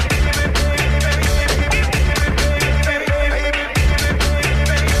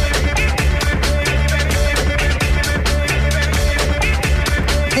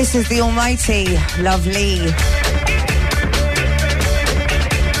 This is the almighty Lovely.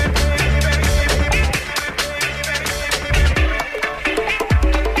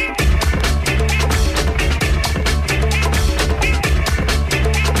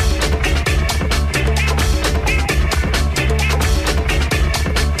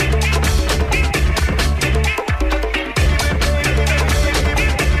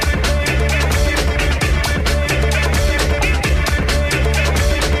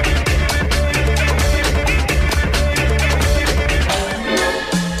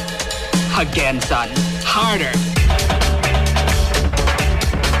 Again, son. Harder.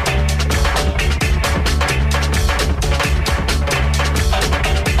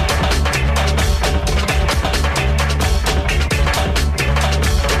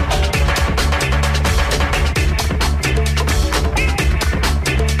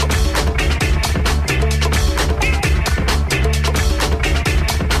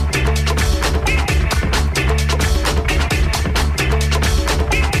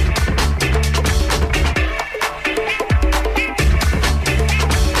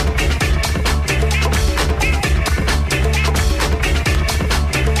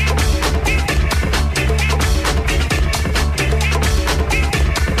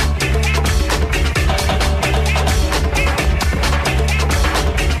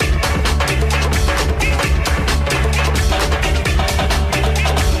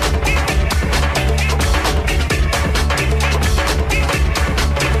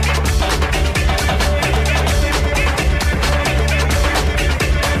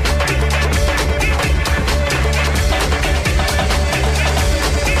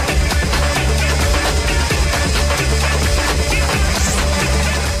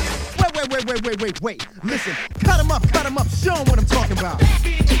 clap.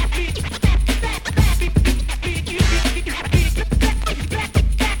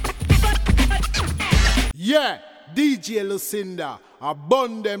 Yeah, DJ Lucinda. I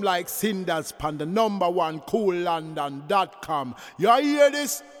burn them like cinders pan the #1 coollondon.com. You hear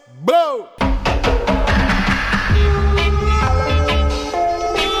this? Boom!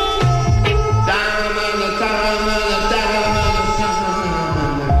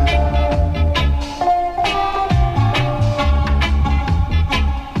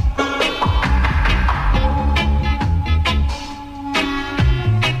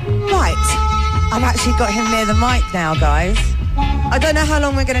 I've actually got him near the mic now, guys. I don't know how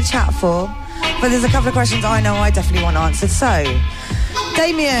long we're going to chat for, but there's a couple of questions I know I definitely want answered. So,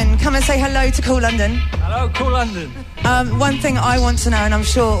 Damien, come and say hello to Cool London. Hello, Cool London. One thing I want to know, and I'm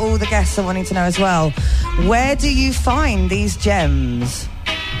sure all the guests are wanting to know as well, where do you find these gems?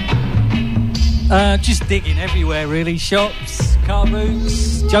 Just digging everywhere, really. Shops, car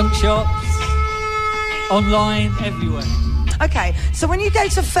boots, junk shops, online, everywhere. Okay, so when you go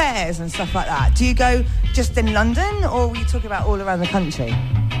to fairs and stuff like that, do you go just in London, or were you talking about all around the country?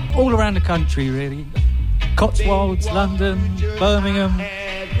 All around the country, really. Cotswolds, London, Birmingham.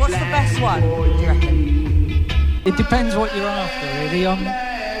 What's the best one, do you reckon? It depends what you're after, really. I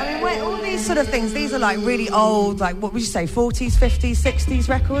mean, all these sort of things, these are like really old, like, what would you say, 40s, 50s, 60s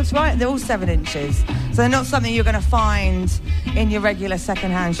records, right? They're all 7 inches. So they're not something you're going to find in your regular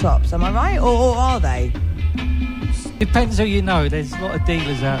second-hand shops, am I right? Or are they? Depends who you know. There's a lot of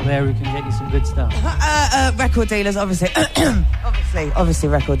dealers out there who can get you some good stuff. Record dealers, obviously. obviously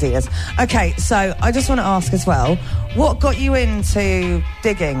record dealers. Okay, so I just want to ask as well, what got you into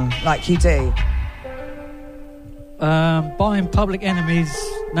digging like you do? Buying Public Enemy's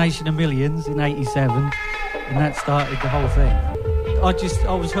Nation of Millions in 87, and that started the whole thing.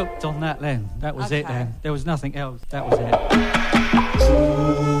 I was hooked on that then. That was it then. There was nothing else. That was it.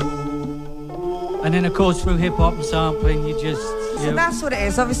 And then, of course, through hip-hop and sampling, you just... So that's what it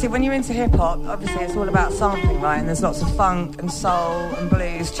is. Obviously, when you're into hip-hop, obviously it's all about sampling, right? And there's lots of funk and soul and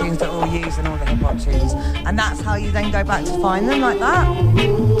blues tunes that we're all using, all the hip-hop tunes. And that's how you then go back to find them, like that?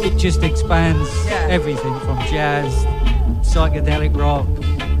 It just expands everything from jazz, psychedelic rock,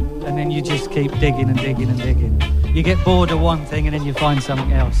 and then you just keep digging and digging and digging. You get bored of one thing and then you find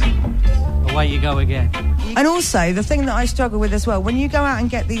something else. Away you go again. And also, the thing that I struggle with as well, when you go out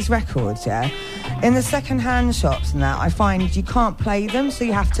and get these records, in the second-hand shops and that, I find you can't play them, so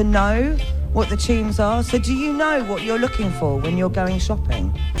you have to know what the tunes are. So do you know what you're looking for when you're going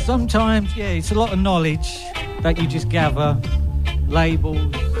shopping? Sometimes, it's a lot of knowledge that you just gather,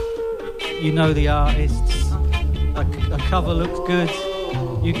 labels, you know the artists, a cover looks good,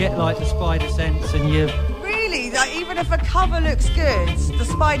 you get like the spider sense and you... Really? Like, even if a cover looks good, the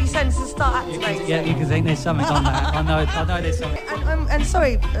spidey senses start activating? You can think there's something on that. I know there's something. And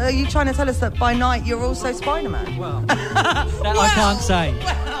sorry, are you trying to tell us that by night you're also Spider-Man? Well, I can't say.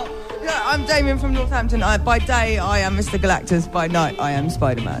 Well, yeah, I'm Damien from Northampton. By day, I am Mr. Galactus. By night, I am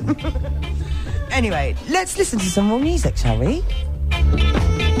Spider-Man. Anyway, let's listen to some more music, shall we?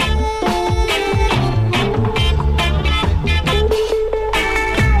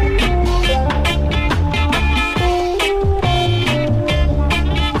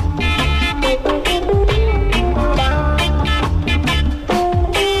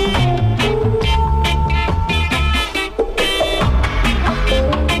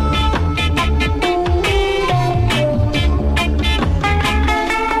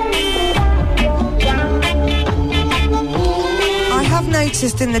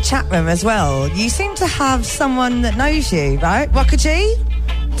 In the chat room as well, you seem to have someone that knows you, right? Rocker G?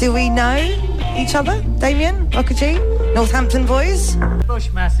 Do we know each other? Damien? Rocker G? Northampton boys?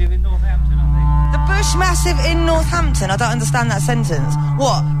 Bush Massive in Northampton, I think. The Bush Massive in Northampton? I don't understand that sentence.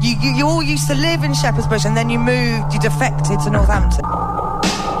 What? You all used to live in Shepherd's Bush and then you defected to Northampton?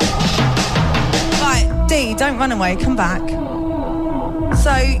 Right, D, don't run away, come back.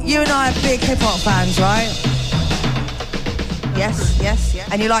 So, you and I are big hip-hop fans, right? Yes.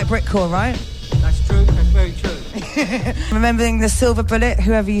 And you like Britcore, right? That's true, that's very true. Remembering the Silver Bullet,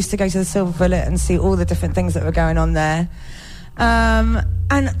 whoever used to go to the Silver Bullet and see all the different things that were going on there. And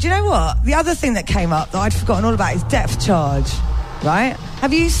do you know what? The other thing that came up that I'd forgotten all about is Depth Charge, right?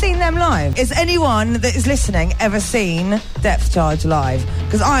 Have you seen them live? Is anyone that is listening ever seen Depth Charge live?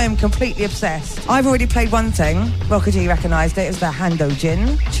 Because I am completely obsessed. I've already played one thing. Rocker G recognised it. It was the Hando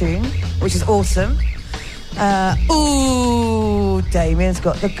Gin tune, which is awesome. Damien's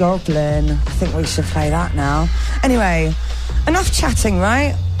got the Goblin. I think we should play that now. Anyway, enough chatting,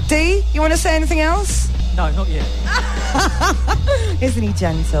 right? D, you want to say anything else? No, not yet. Isn't he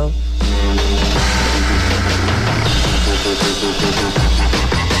gentle?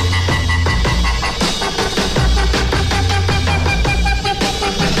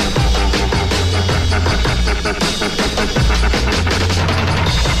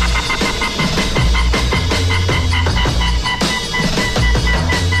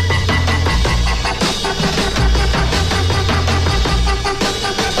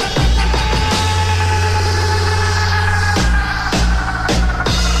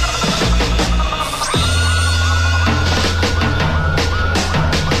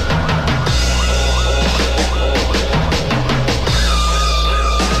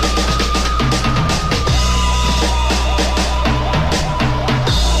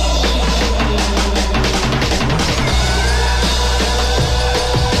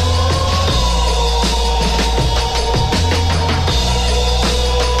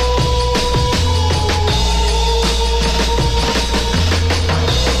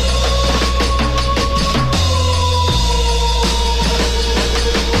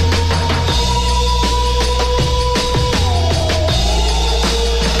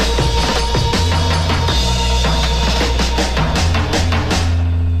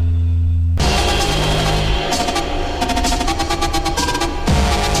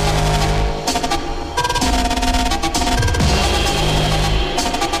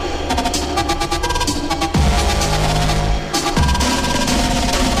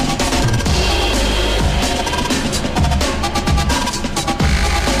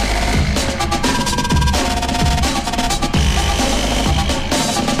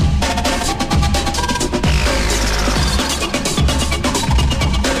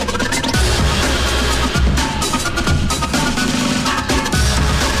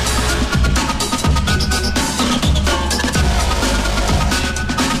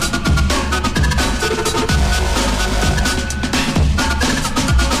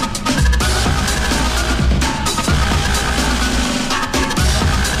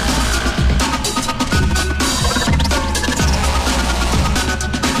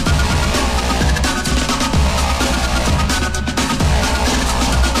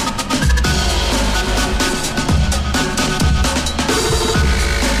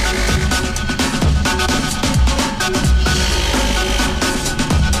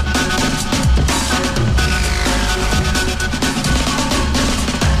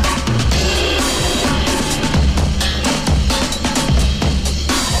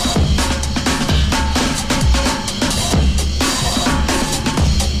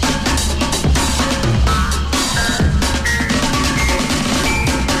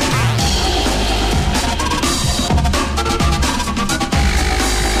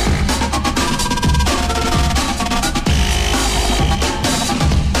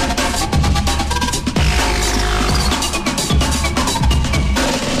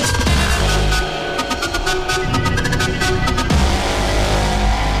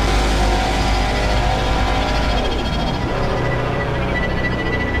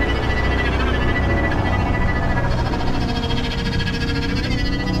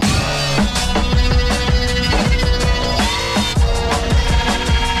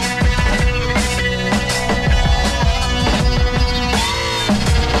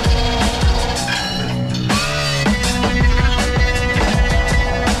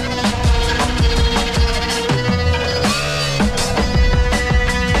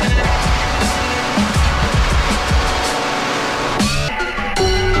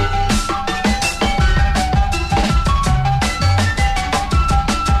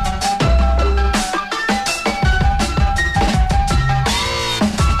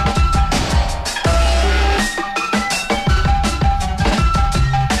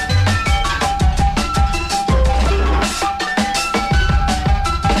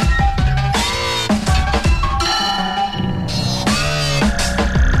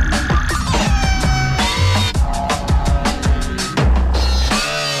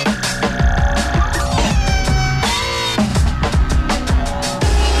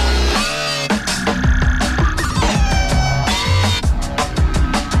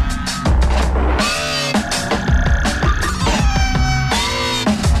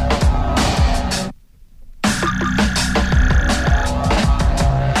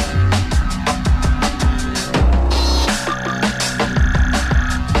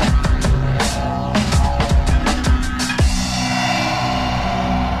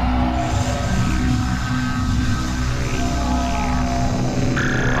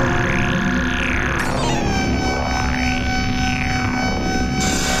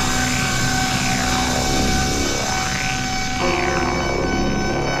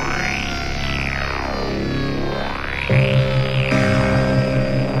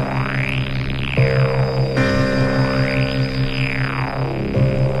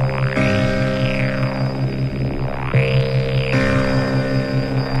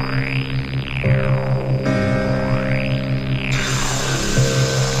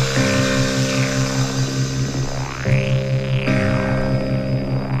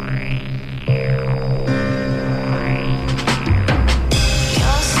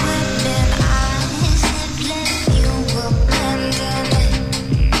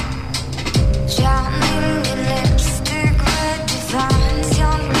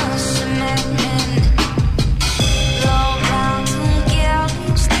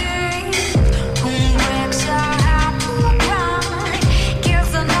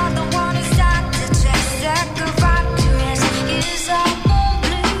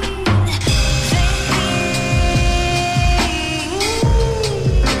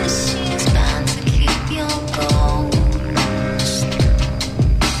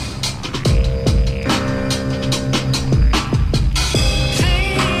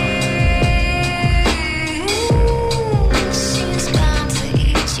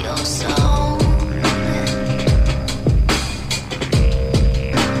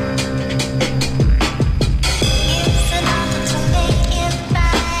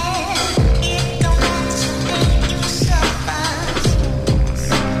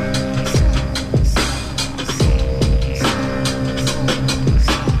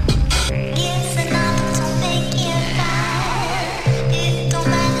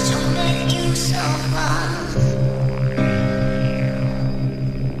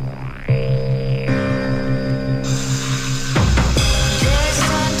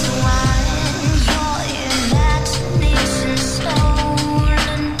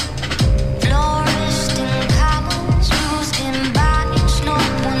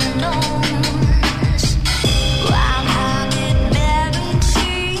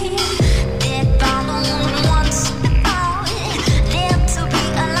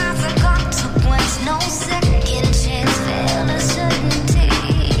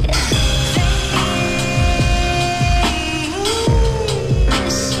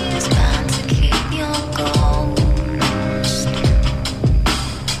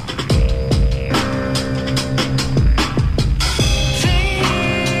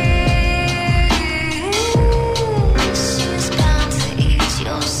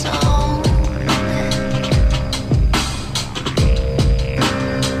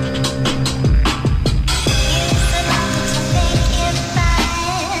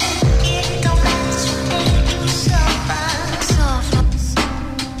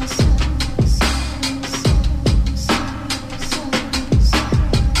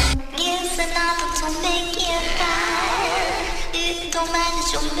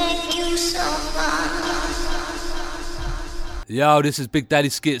 to make you suffer. Yo, this is Big Daddy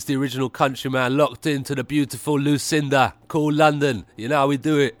Skits, the original countryman, locked into the beautiful Lucinda-KOOL London. You know how we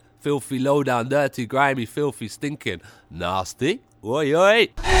do it. Filthy, low down, dirty, grimy, filthy, stinking, nasty. Oi, oi.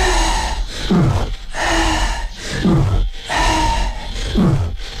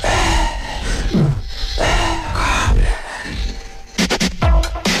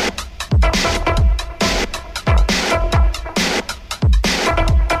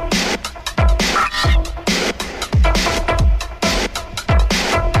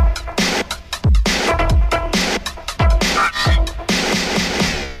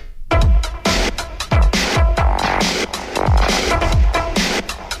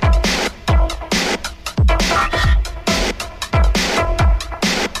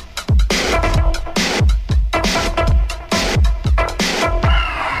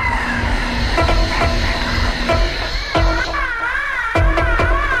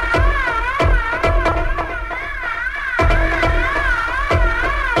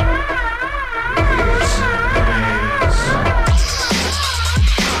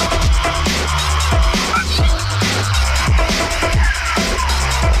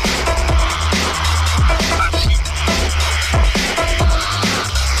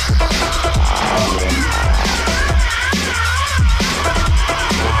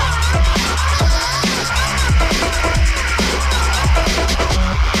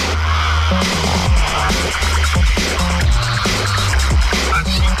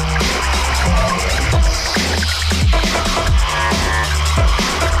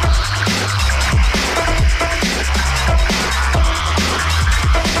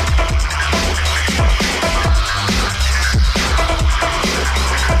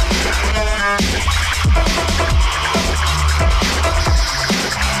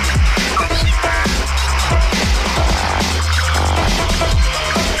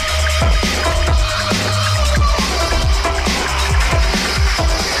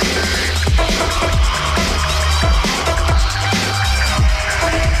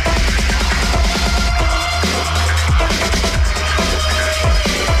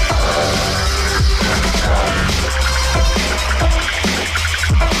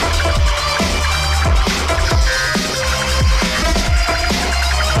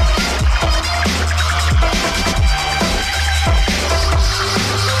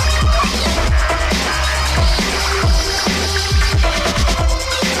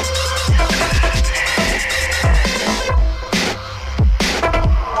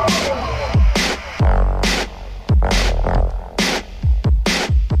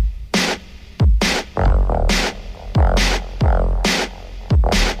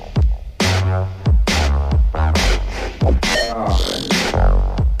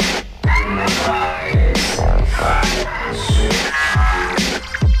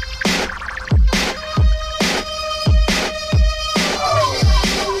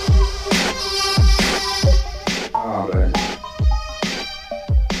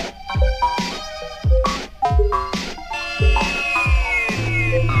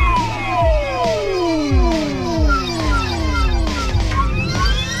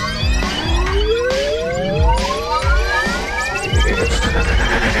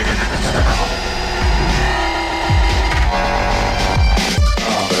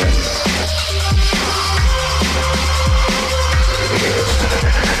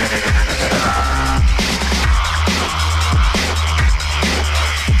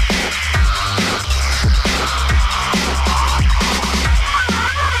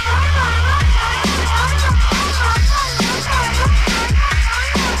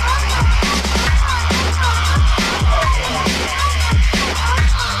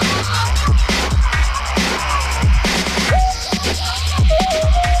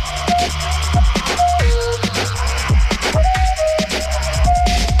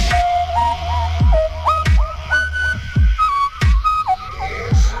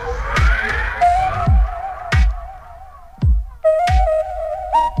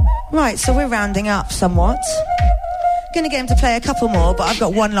 Right, so we're rounding up somewhat. Gonna get him to play a couple more, but I've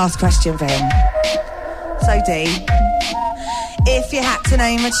got one last question for him. So D, if you had to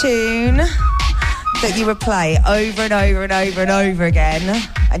name a tune that you would play over and over and over and over again,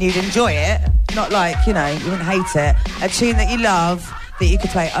 and you'd enjoy it, not like, you know, you wouldn't hate it, a tune that you love that you could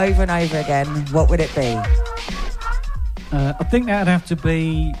play over and over again, what would it be? I think that'd have to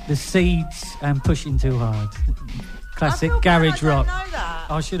be The Seeds and Pushing Too Hard. Classic garage rock. I don't know that.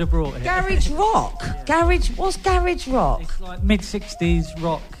 I should have brought it. Garage rock? What's garage rock? It's like mid-60s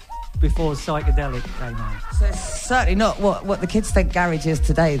rock before psychedelic came out. So it's certainly not what the kids think garage is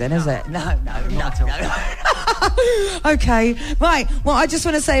today then, is it? No. Okay, right. Well, I just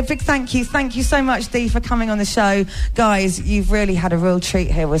want to say a big thank you. Thank you so much, Dee, for coming on the show. Guys, you've really had a real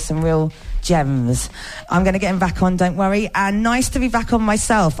treat here with some real gems. I'm going to get him back on, don't worry. And nice to be back on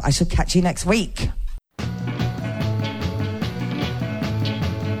myself. I shall catch you next week.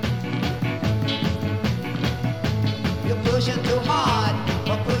 You're pushing too hard,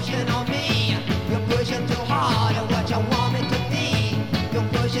 or pushing on me. You're pushing too hard at what you want me to be. You're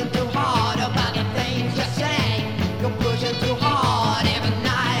pushing too hard about the things you say. You're pushing too hard every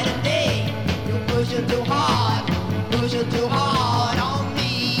night and day. You're pushing too hard on me.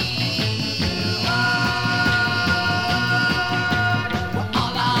 Well,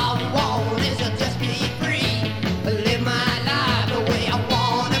 all I want is to just be free, live my life the way I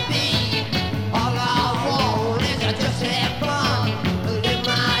wanna be. All I want is to just have fun, live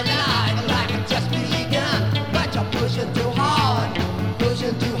my life like it just begun. But you're pushing too hard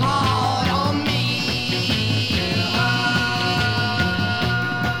on me.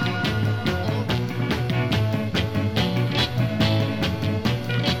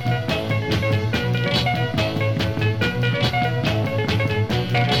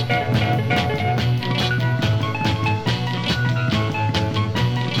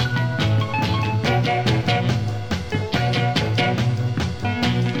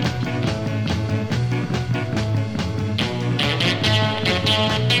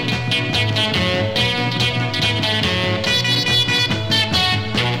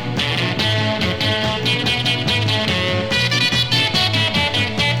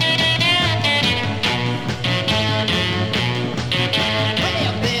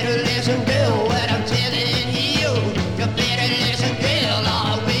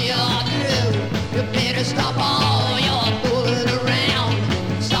 Stop all your fooling around.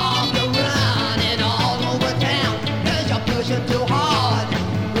 Stop the running all over town. 'Cause you're pushing too hard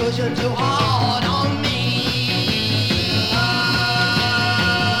on me.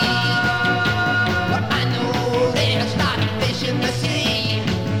 But I know there's not a fish in the sea.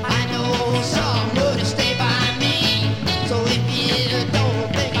 I know some would stay by me. So if you don't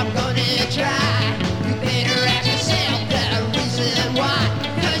think I'm gonna try, you better ask yourself the reason why.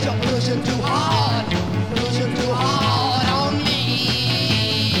 'Cause you're pushing too hard on me.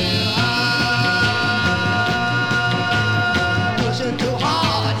 Pushing too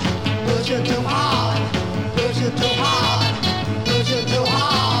hard on me. Pushing too hard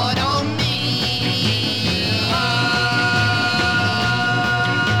on me.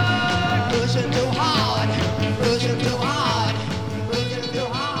 Pushing too hard.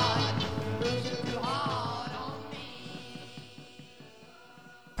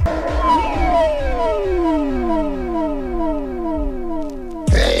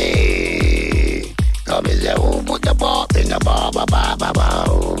 Who put the pop in the bar, ba ba ba ba?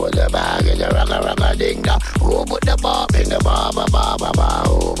 Who put the bag in the ragga ding da? Who put the pop in the bar, ba ba ba ba?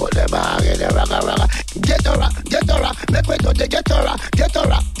 Who put the bag in the ragga? Get her, make way to the get her,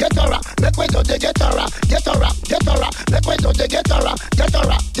 make way to the get her, make way to the get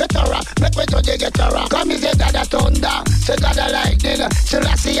her, make way to the get her. Come is it that the thunder, say that the lightning, till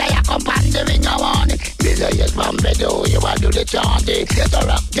I see I come pandering a warning. Yes, man, do you want to do the chanting? Get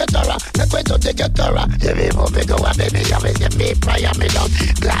her, make way to the get her. The people be go a baby, I will give me prayer, me down.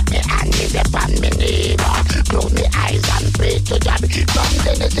 Clap me hand, me the pan, me knee, close me eyes and pray to God. From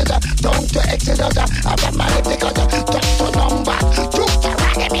Genesis down to Exodus, I got my lip because talk to number, truth to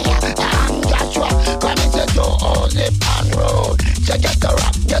run me, and Joshua, come into the old lip and road. So get her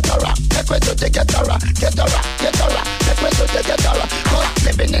up, make way to the get her, make way to the get her. Cause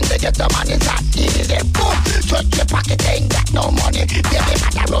living in the ghetto, man, is not easy. Boom, touch your pocket, ain't got no money. Baby, man,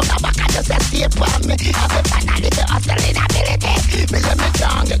 I run back and just escape from me. I've been finally to hustling ability. Me say me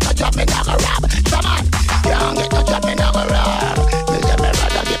can't get to job, me not go rob. Come on, can't get to job, me not go rob. Me say me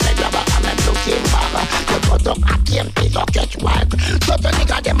rather get me grabber and me blue team bagger. You put up a TMP to catch wife. So the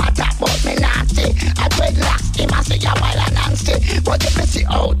nigga dem a talk about me nasty. I dreadlocks, him a say ya wild and nasty. But if me see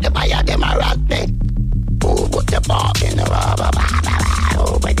out, the buyer dem a rat me. Who put the pop in the rubber?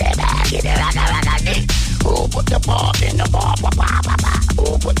 Who put the bag in the ragga? Who put the pop in the bar?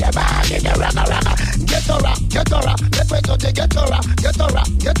 Who put the bag in the ragga? Get her up, make way to the get her up,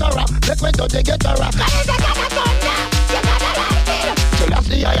 make way to the get her up. Till I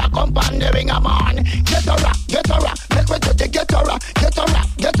see I come pandering a man. Get her up, make way to the get her up, make way to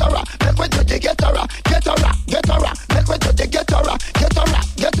the get her up, make way to the get her up, make way to the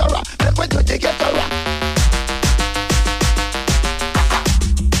get her up.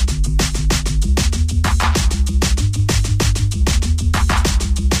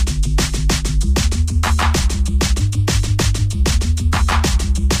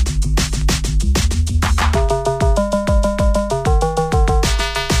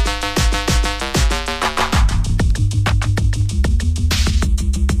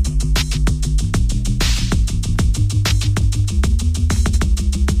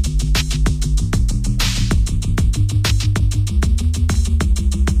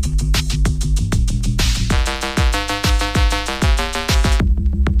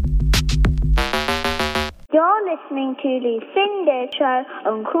 Lucinda Show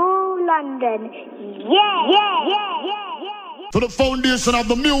on Cool London. To the foundation of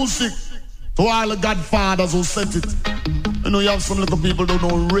the music, to all the godfathers who set it. You know you have some little people who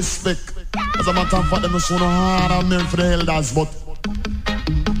don't know respect. As a matter of fact, them show no hard on men for the elders, but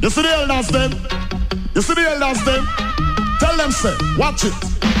you see the elders them? You see the elders them? Tell them say, watch it.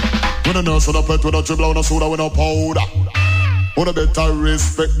 When a nurse on a pet with a dribble on a soda with a powder. When a better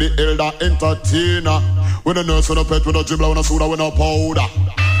respect the elder entertainer. When a nurse on a pet with a dribble on a soda with a powder.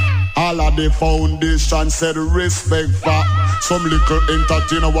 All of the foundation said respect for some little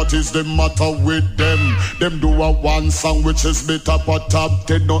entertainer. What is the matter with them? Them do a one song which is bit up a top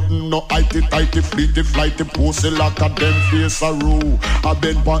 10. Nothing no itty tighty fleety flighty pussy like a them face a rule. I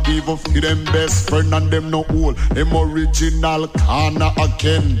been for even for them best friend and them no old. Them original corner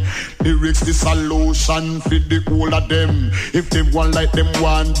again. Lyrics the solution for the whole of them. If them want like them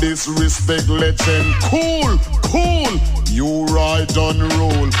want disrespect legend. Cool. You ride on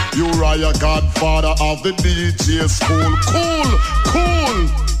roll. You are a godfather of the DJ school. Cool.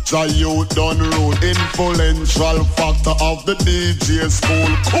 Jayou done roll. Influential factor of the DJ school.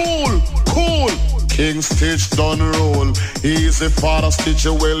 Cool. King Stitch done roll. He's the father Stitch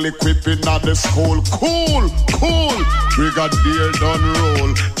well equipping at the school. Cool. Brigadier done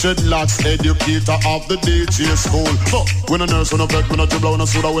roll. Dreadlocks educator of the DJ school. So, when a nurse, when a vet, when a dribble, when a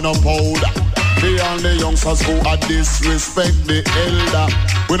soda, when a powder. They all the youngsters who are disrespect the elder.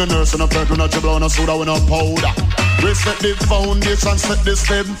 When a nurse, when a vet, when a dribble, when a soda, when a powder. Respect the foundation, set the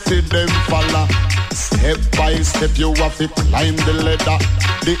step, feed them follow. Step by step you have to climb the ladder.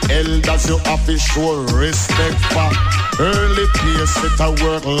 The elders you have to show respect for. Early peers set a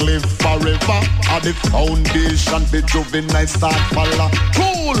work live forever. At the foundation the juvenile start follow.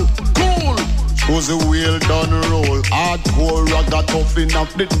 Cool. Shows the wheel done roll. Hardcore ragga toughing up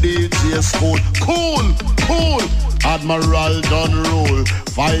the DJ school. Cool. Admiral done roll.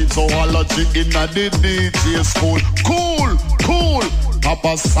 Physiology in the DJ school. Cool.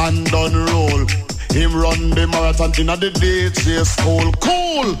 Papa San done roll. Him run the marathon in the DJ school.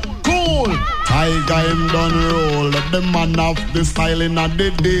 Cool. Tiger him done roll. Let the man have the style in the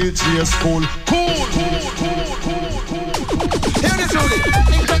DJ school. Cool. Here it is, Rudy.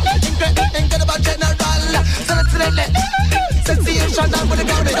 Incredible general. Sensation down with the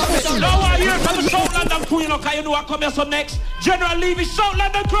ground. Now I hear from the South London crew, you know, cause you know I come here so next. General Levy, South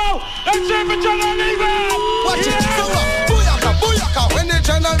London crew. Let's see for General Levy. Watch it. Booyaka, when the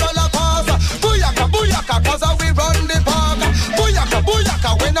general pass. Booyaka, cause we run the park.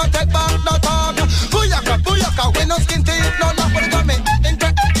 Booyaka, when I take back no talk. Booyaka, when no skin teeth, no laugh for the government.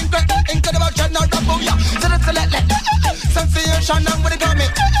 Incredible general, booyaka. Sensation down with the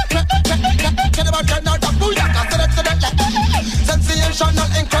government. Incredible general, booyaka. Sensational,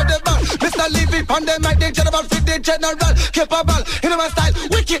 incredible. Mr. Levy, on the mic, the general, fit the general. Capable, in my style,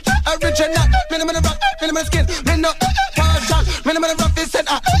 wicked, original. Minimum rock, minimum skin, minimum partial. Minimum rock is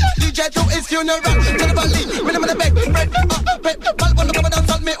set up. DJ to his funeral. General Lee, minimum beg, bread, ball, one come and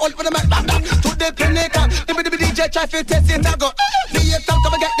salt me all for the mic. To the pinnacle, the DJ try to test it, I go. The talk,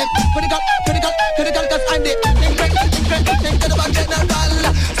 come and get them. Critical, cause I'm the incredible general.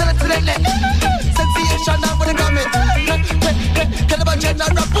 Sensational, what they call me. Incredible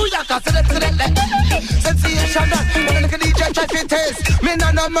general, booyaka, sensational. When I look at DJ try to taste, me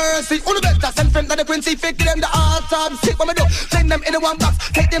no mercy. Who the better send friend to the Quincy, fake them the autopsy. What me do? Send them in the one box,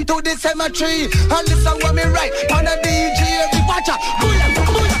 take them to the cemetery. And listen what me write on the DJ. Watch out,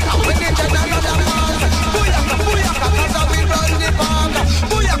 booyaka, when the general pass. Booyaka, cause we run the park.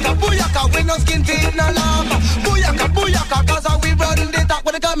 Booyaka, we no skin teeth, no laugh. Booyaka, cause we run the talk.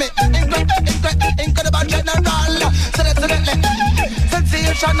 What they call me? Incredible general.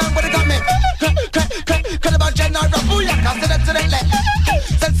 Sensational, what they call me? Incredible general. Booyaka,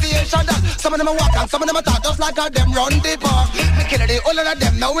 sensational. Some of them are walk and some of them are talk just like how them run the park. Me kill the whole of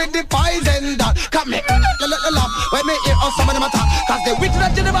them now with the poison that come me. When me hear how some of them are talk, cause the witch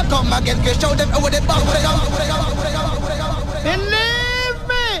that you never come again, we show them how they back. Believe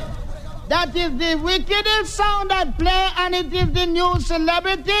me, that is the wickedest sound that play, and it is the new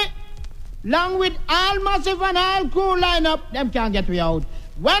celebrity. Along with all massive and all cool lineup, them can't get me out.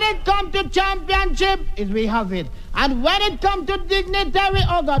 When it comes to championship, is we have it. And when it comes to dignitary,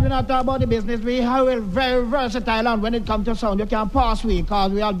 oh God, we're not talking about the business. We have it very versatile. And when it comes to sound, you can't pass we,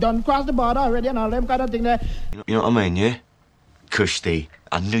 because we have done cross the border already and all them kind of thing there. You know what I mean, yeah? Kushti,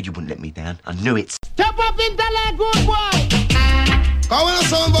 I knew you wouldn't let me down. I knew it. Step up into that good boy. Cause when I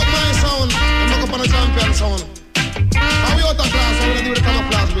sound but my sound, I'm not up on a champion sound. How we out of class, I'm gonna do the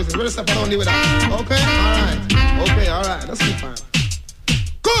camouflage business. We're gonna step around with that. Okay, alright. Let's keep fine.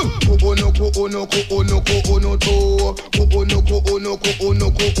 Come. Ko-ono-ko, ono-ko, ono-ko, ono-to. Ko-ono-ko, ono-ko,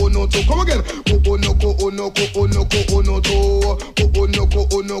 ono-ko, ono-to. Come again. Ko-ono-ko, ono-ko, ono-ko, ono-to. Ko-ono-ko,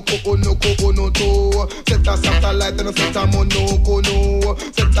 ono-ko, ono-ko, ono-to. Set a satellite and a set a monoko, no.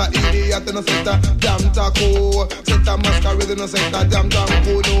 Set a idiot and a set a damn taco. Set a masquerade and a set a damn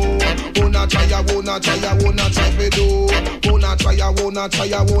tanko, no. Wanna try for do.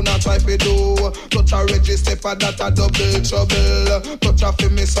 Wanna try for do. Touch a register for that a double trouble. Touch a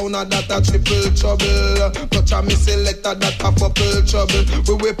me sound a that a triple trouble. Touch a me selector that a purple trouble.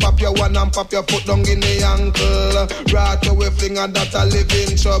 We will pop your one and pop your foot down in the ankle. Right away fling a that a live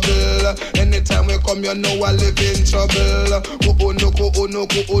in trouble. Anytime we come you know I live in trouble. Ko-ono-ko,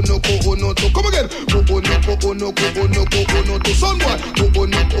 ono-ko, ono-ko, ono-to. Come again. Ko-ono-ko, ono-ko, ono-ko, ono-to. Son boy.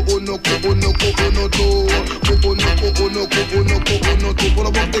 Ko-ono-ko, ono-ko, ono-ko, ono-to. Ko-ono-ko, ono-ko, ono-ko, ono-to. What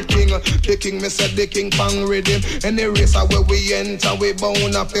about the king? Me said the king pang rhythm. Any race where we enter, we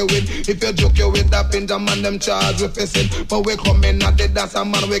bound up to win. If you joke you with that pin, the man them charge with facing. But we come in at the dance, a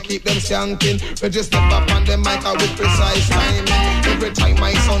man we keep them shanking. Register up on the mic with precise timing. Every time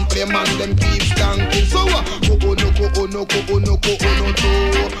my son play, man them keep skanking. So what? Ko-ono-ko, ono-ko, ono-ko, ono-to.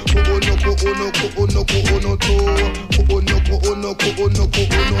 Ko-ono-ko, ono-ko, ono-ko, ono-to. Ko-ono-ko, ono-ko, ono-ko,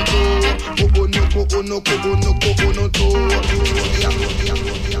 ono-to. Ko-ono-ko, ono-ko, ono-ko, ono-to.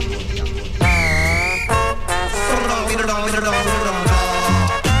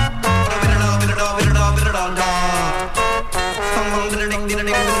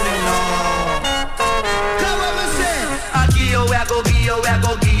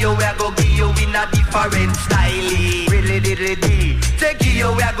 I go give you in a different style. Really, really, really. Take you,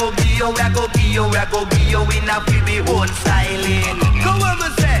 I go give you in a free own styling. Come on, me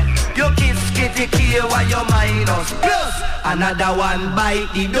say, you kiss kitty kill while you minus. Plus, another one bite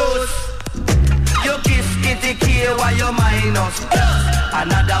the dose. You kiss kitty kill while you minus. Plus,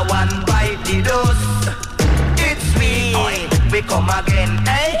 another one bite the dose. It's me, we come again,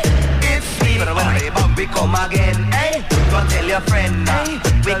 eh? It's me, we come again, eh? Go tell your friend,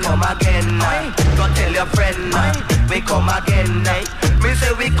 we come again, go tell your friend, we come again, eh? Me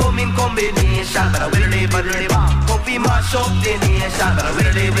say we come in combination, but we really bang. Come we mash up the nation, but we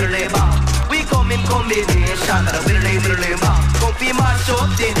really bang. We come in combination, but we really bang. Come we mash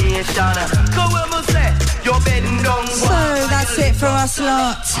up the nation. Go where me say, you bend down. So that's it for us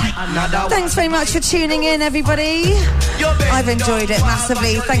lot. Thanks very much for tuning in, everybody. I've enjoyed it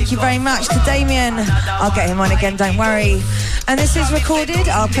massively. Thank you very much to Damien. I'll get him on again, don't worry. And this is recorded.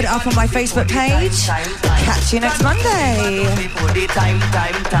 I'll put it up on my Facebook page. Catch you next Monday.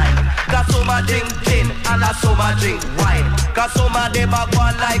 Got so much drink gin and I so much drink wine. Got so much them a go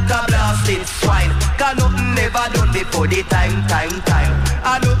like a blasted swine. Got nothing never done before the time.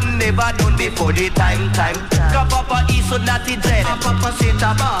 And nothing never done before the time. Got Papa is so naughty dread and Papa sit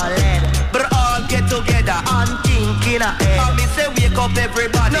a ball head. But all get together and think in a head. And me say wake up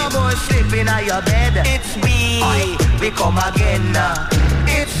everybody, no more sleeping on your bed. It's we come again.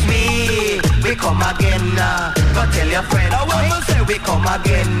 It's we come again. Go tell your friend, I want to say we come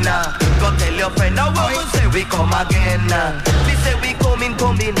again. Go tell your friend, I want to say we come again. We say we come in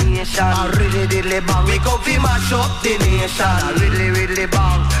combination. Really, really bang. We come to mash up the nation. Really, really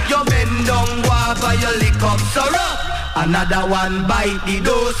bang. You bend down, walk or you lick up so rough. Another one bite the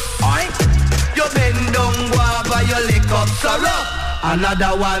dose. You bend down, walk or you lick up so rough.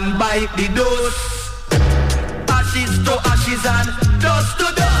 Another one bite the dose. Ashes to ashes and dust to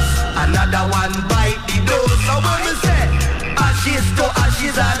dust. Another one bite the dose. So when we say ashes to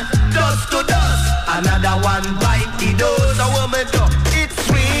ashes and dust to dust, another one bite the dose. So when we do, it's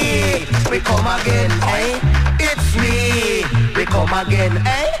we come again, eh? It's we come again,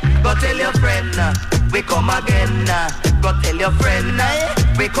 eh? Go tell your friend, we come again. Go tell your friend, eh?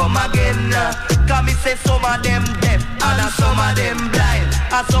 We come again. Cause me say some of them deaf and some of them blind,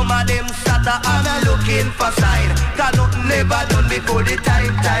 and some of them stutter and looking for sign. Cause nothing never done before the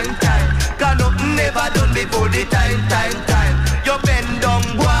time. Cause nothing never done before the time. You bend down,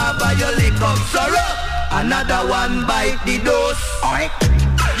 guava, you lick up sorrow. Another one bite the dose.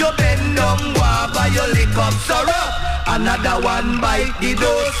 You bend down, guava, you lick up sorrow. Another one bite the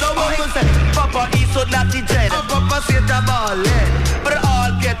dose. So what you say? Papa is so naughty dread, and Papa sit a ball head. But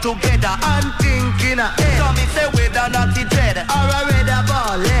all get together and think in a head. So me say whether naughty dread or a red a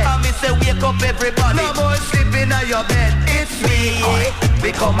ball head. And me say wake up everybody, no more sleeping on your bed. It's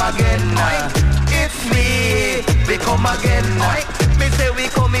we come again. It's we come again. Me say we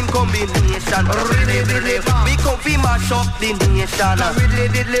come in combination. Really, really bang. We come fi mash up the nation. Really,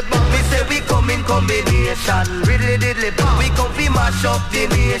 really bang. Me say we come in combination. Really, really bang. We come fi mash up the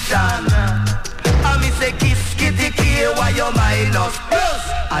nation. I me say kiss kitty K, why you minus plus?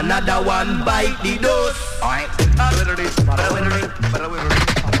 Another one bite the dose. Alright.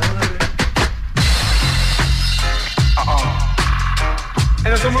 And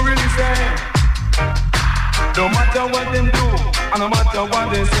that's what we really say. No matter what them do, and no matter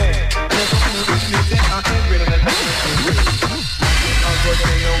what they say, and that's what we really say. I ain't ready to I'm gonna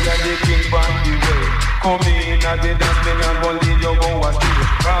say you got the king back the way. Come in at the dance, then I'm gonna lead you go astray.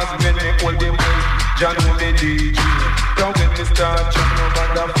 Cause when they hold them way, John will the DJ. Now when they start chatting,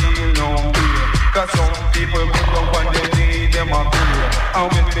 nobody feel no way. Cause some people go down and they need them a prayer. And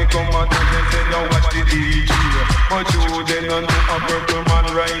when they come out, they say don't watch the DJ. But you they don't know a purple man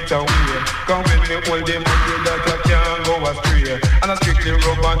right away. Cause when they hold them way, that I can't go astray. And I strictly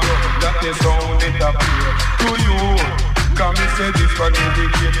rub and dub, that they sound it a prayer. To you, come and say this for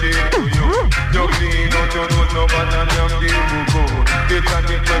dedicated to you. You clean out your nose, no bother than the go. It's a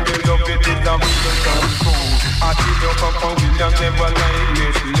it when they love it, it's a reason come cool. I think your Papa William never like me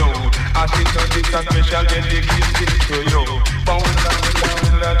slow. I think that it's a special dedicated to you. Bound to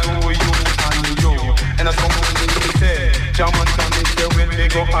you and you. And that's what we say. German can say when they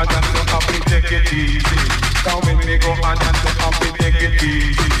go hard and so happy, take it easy. Now when they go hard and so happy, take it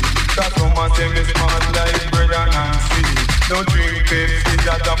easy. Cause someone say me smart like bread and Nancy. Don't drink Pepsi,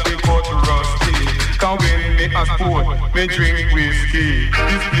 that a pick out rusty. Cause when me a sport, me drink whiskey.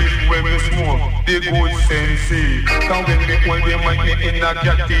 This place when me smoke, the good sensei. Cause when me hold them like me in a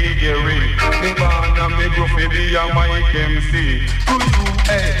category. Me born and me grow for be a Mike MC. To you,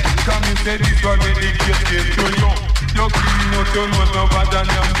 hey, come and say this one dedicated to you. You clean out your nose, no bad than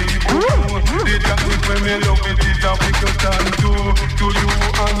your people. The chocolate when me love it is a pick out and do. To you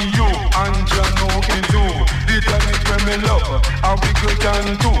and you, and John know can do. The chocolate when me love, a pick out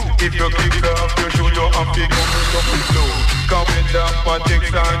and do. If you kick off your shoe, you have to go with the flow. Come with the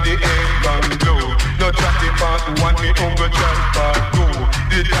politics and the end and blow. No chat the part one, me uncle chat part two.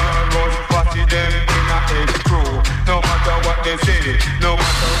 The town runs fast, them in a extra. No matter what they say, no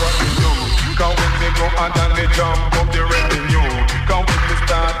matter what they do. Cause when they go out and they jump up the revenue. Cause when they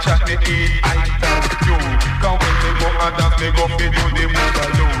start chat, they eat items too. Cause when they go out and they go feed you the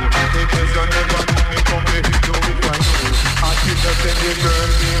boogaloo. In case you never know me, come they do it for you. I keep the send the girl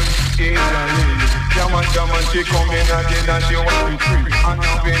name is Janine. Jaman, she come in again and she want to free. And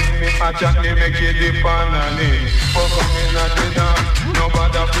now when me a chat, they make it the banana. For come in at the dance,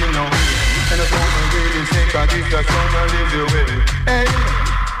 nobody feel no way. And the song I really say, cause this the song I live the way. Hey,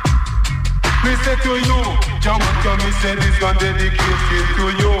 me say to you, Jaman, come me say this one dedicated to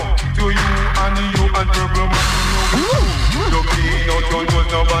you and purple man.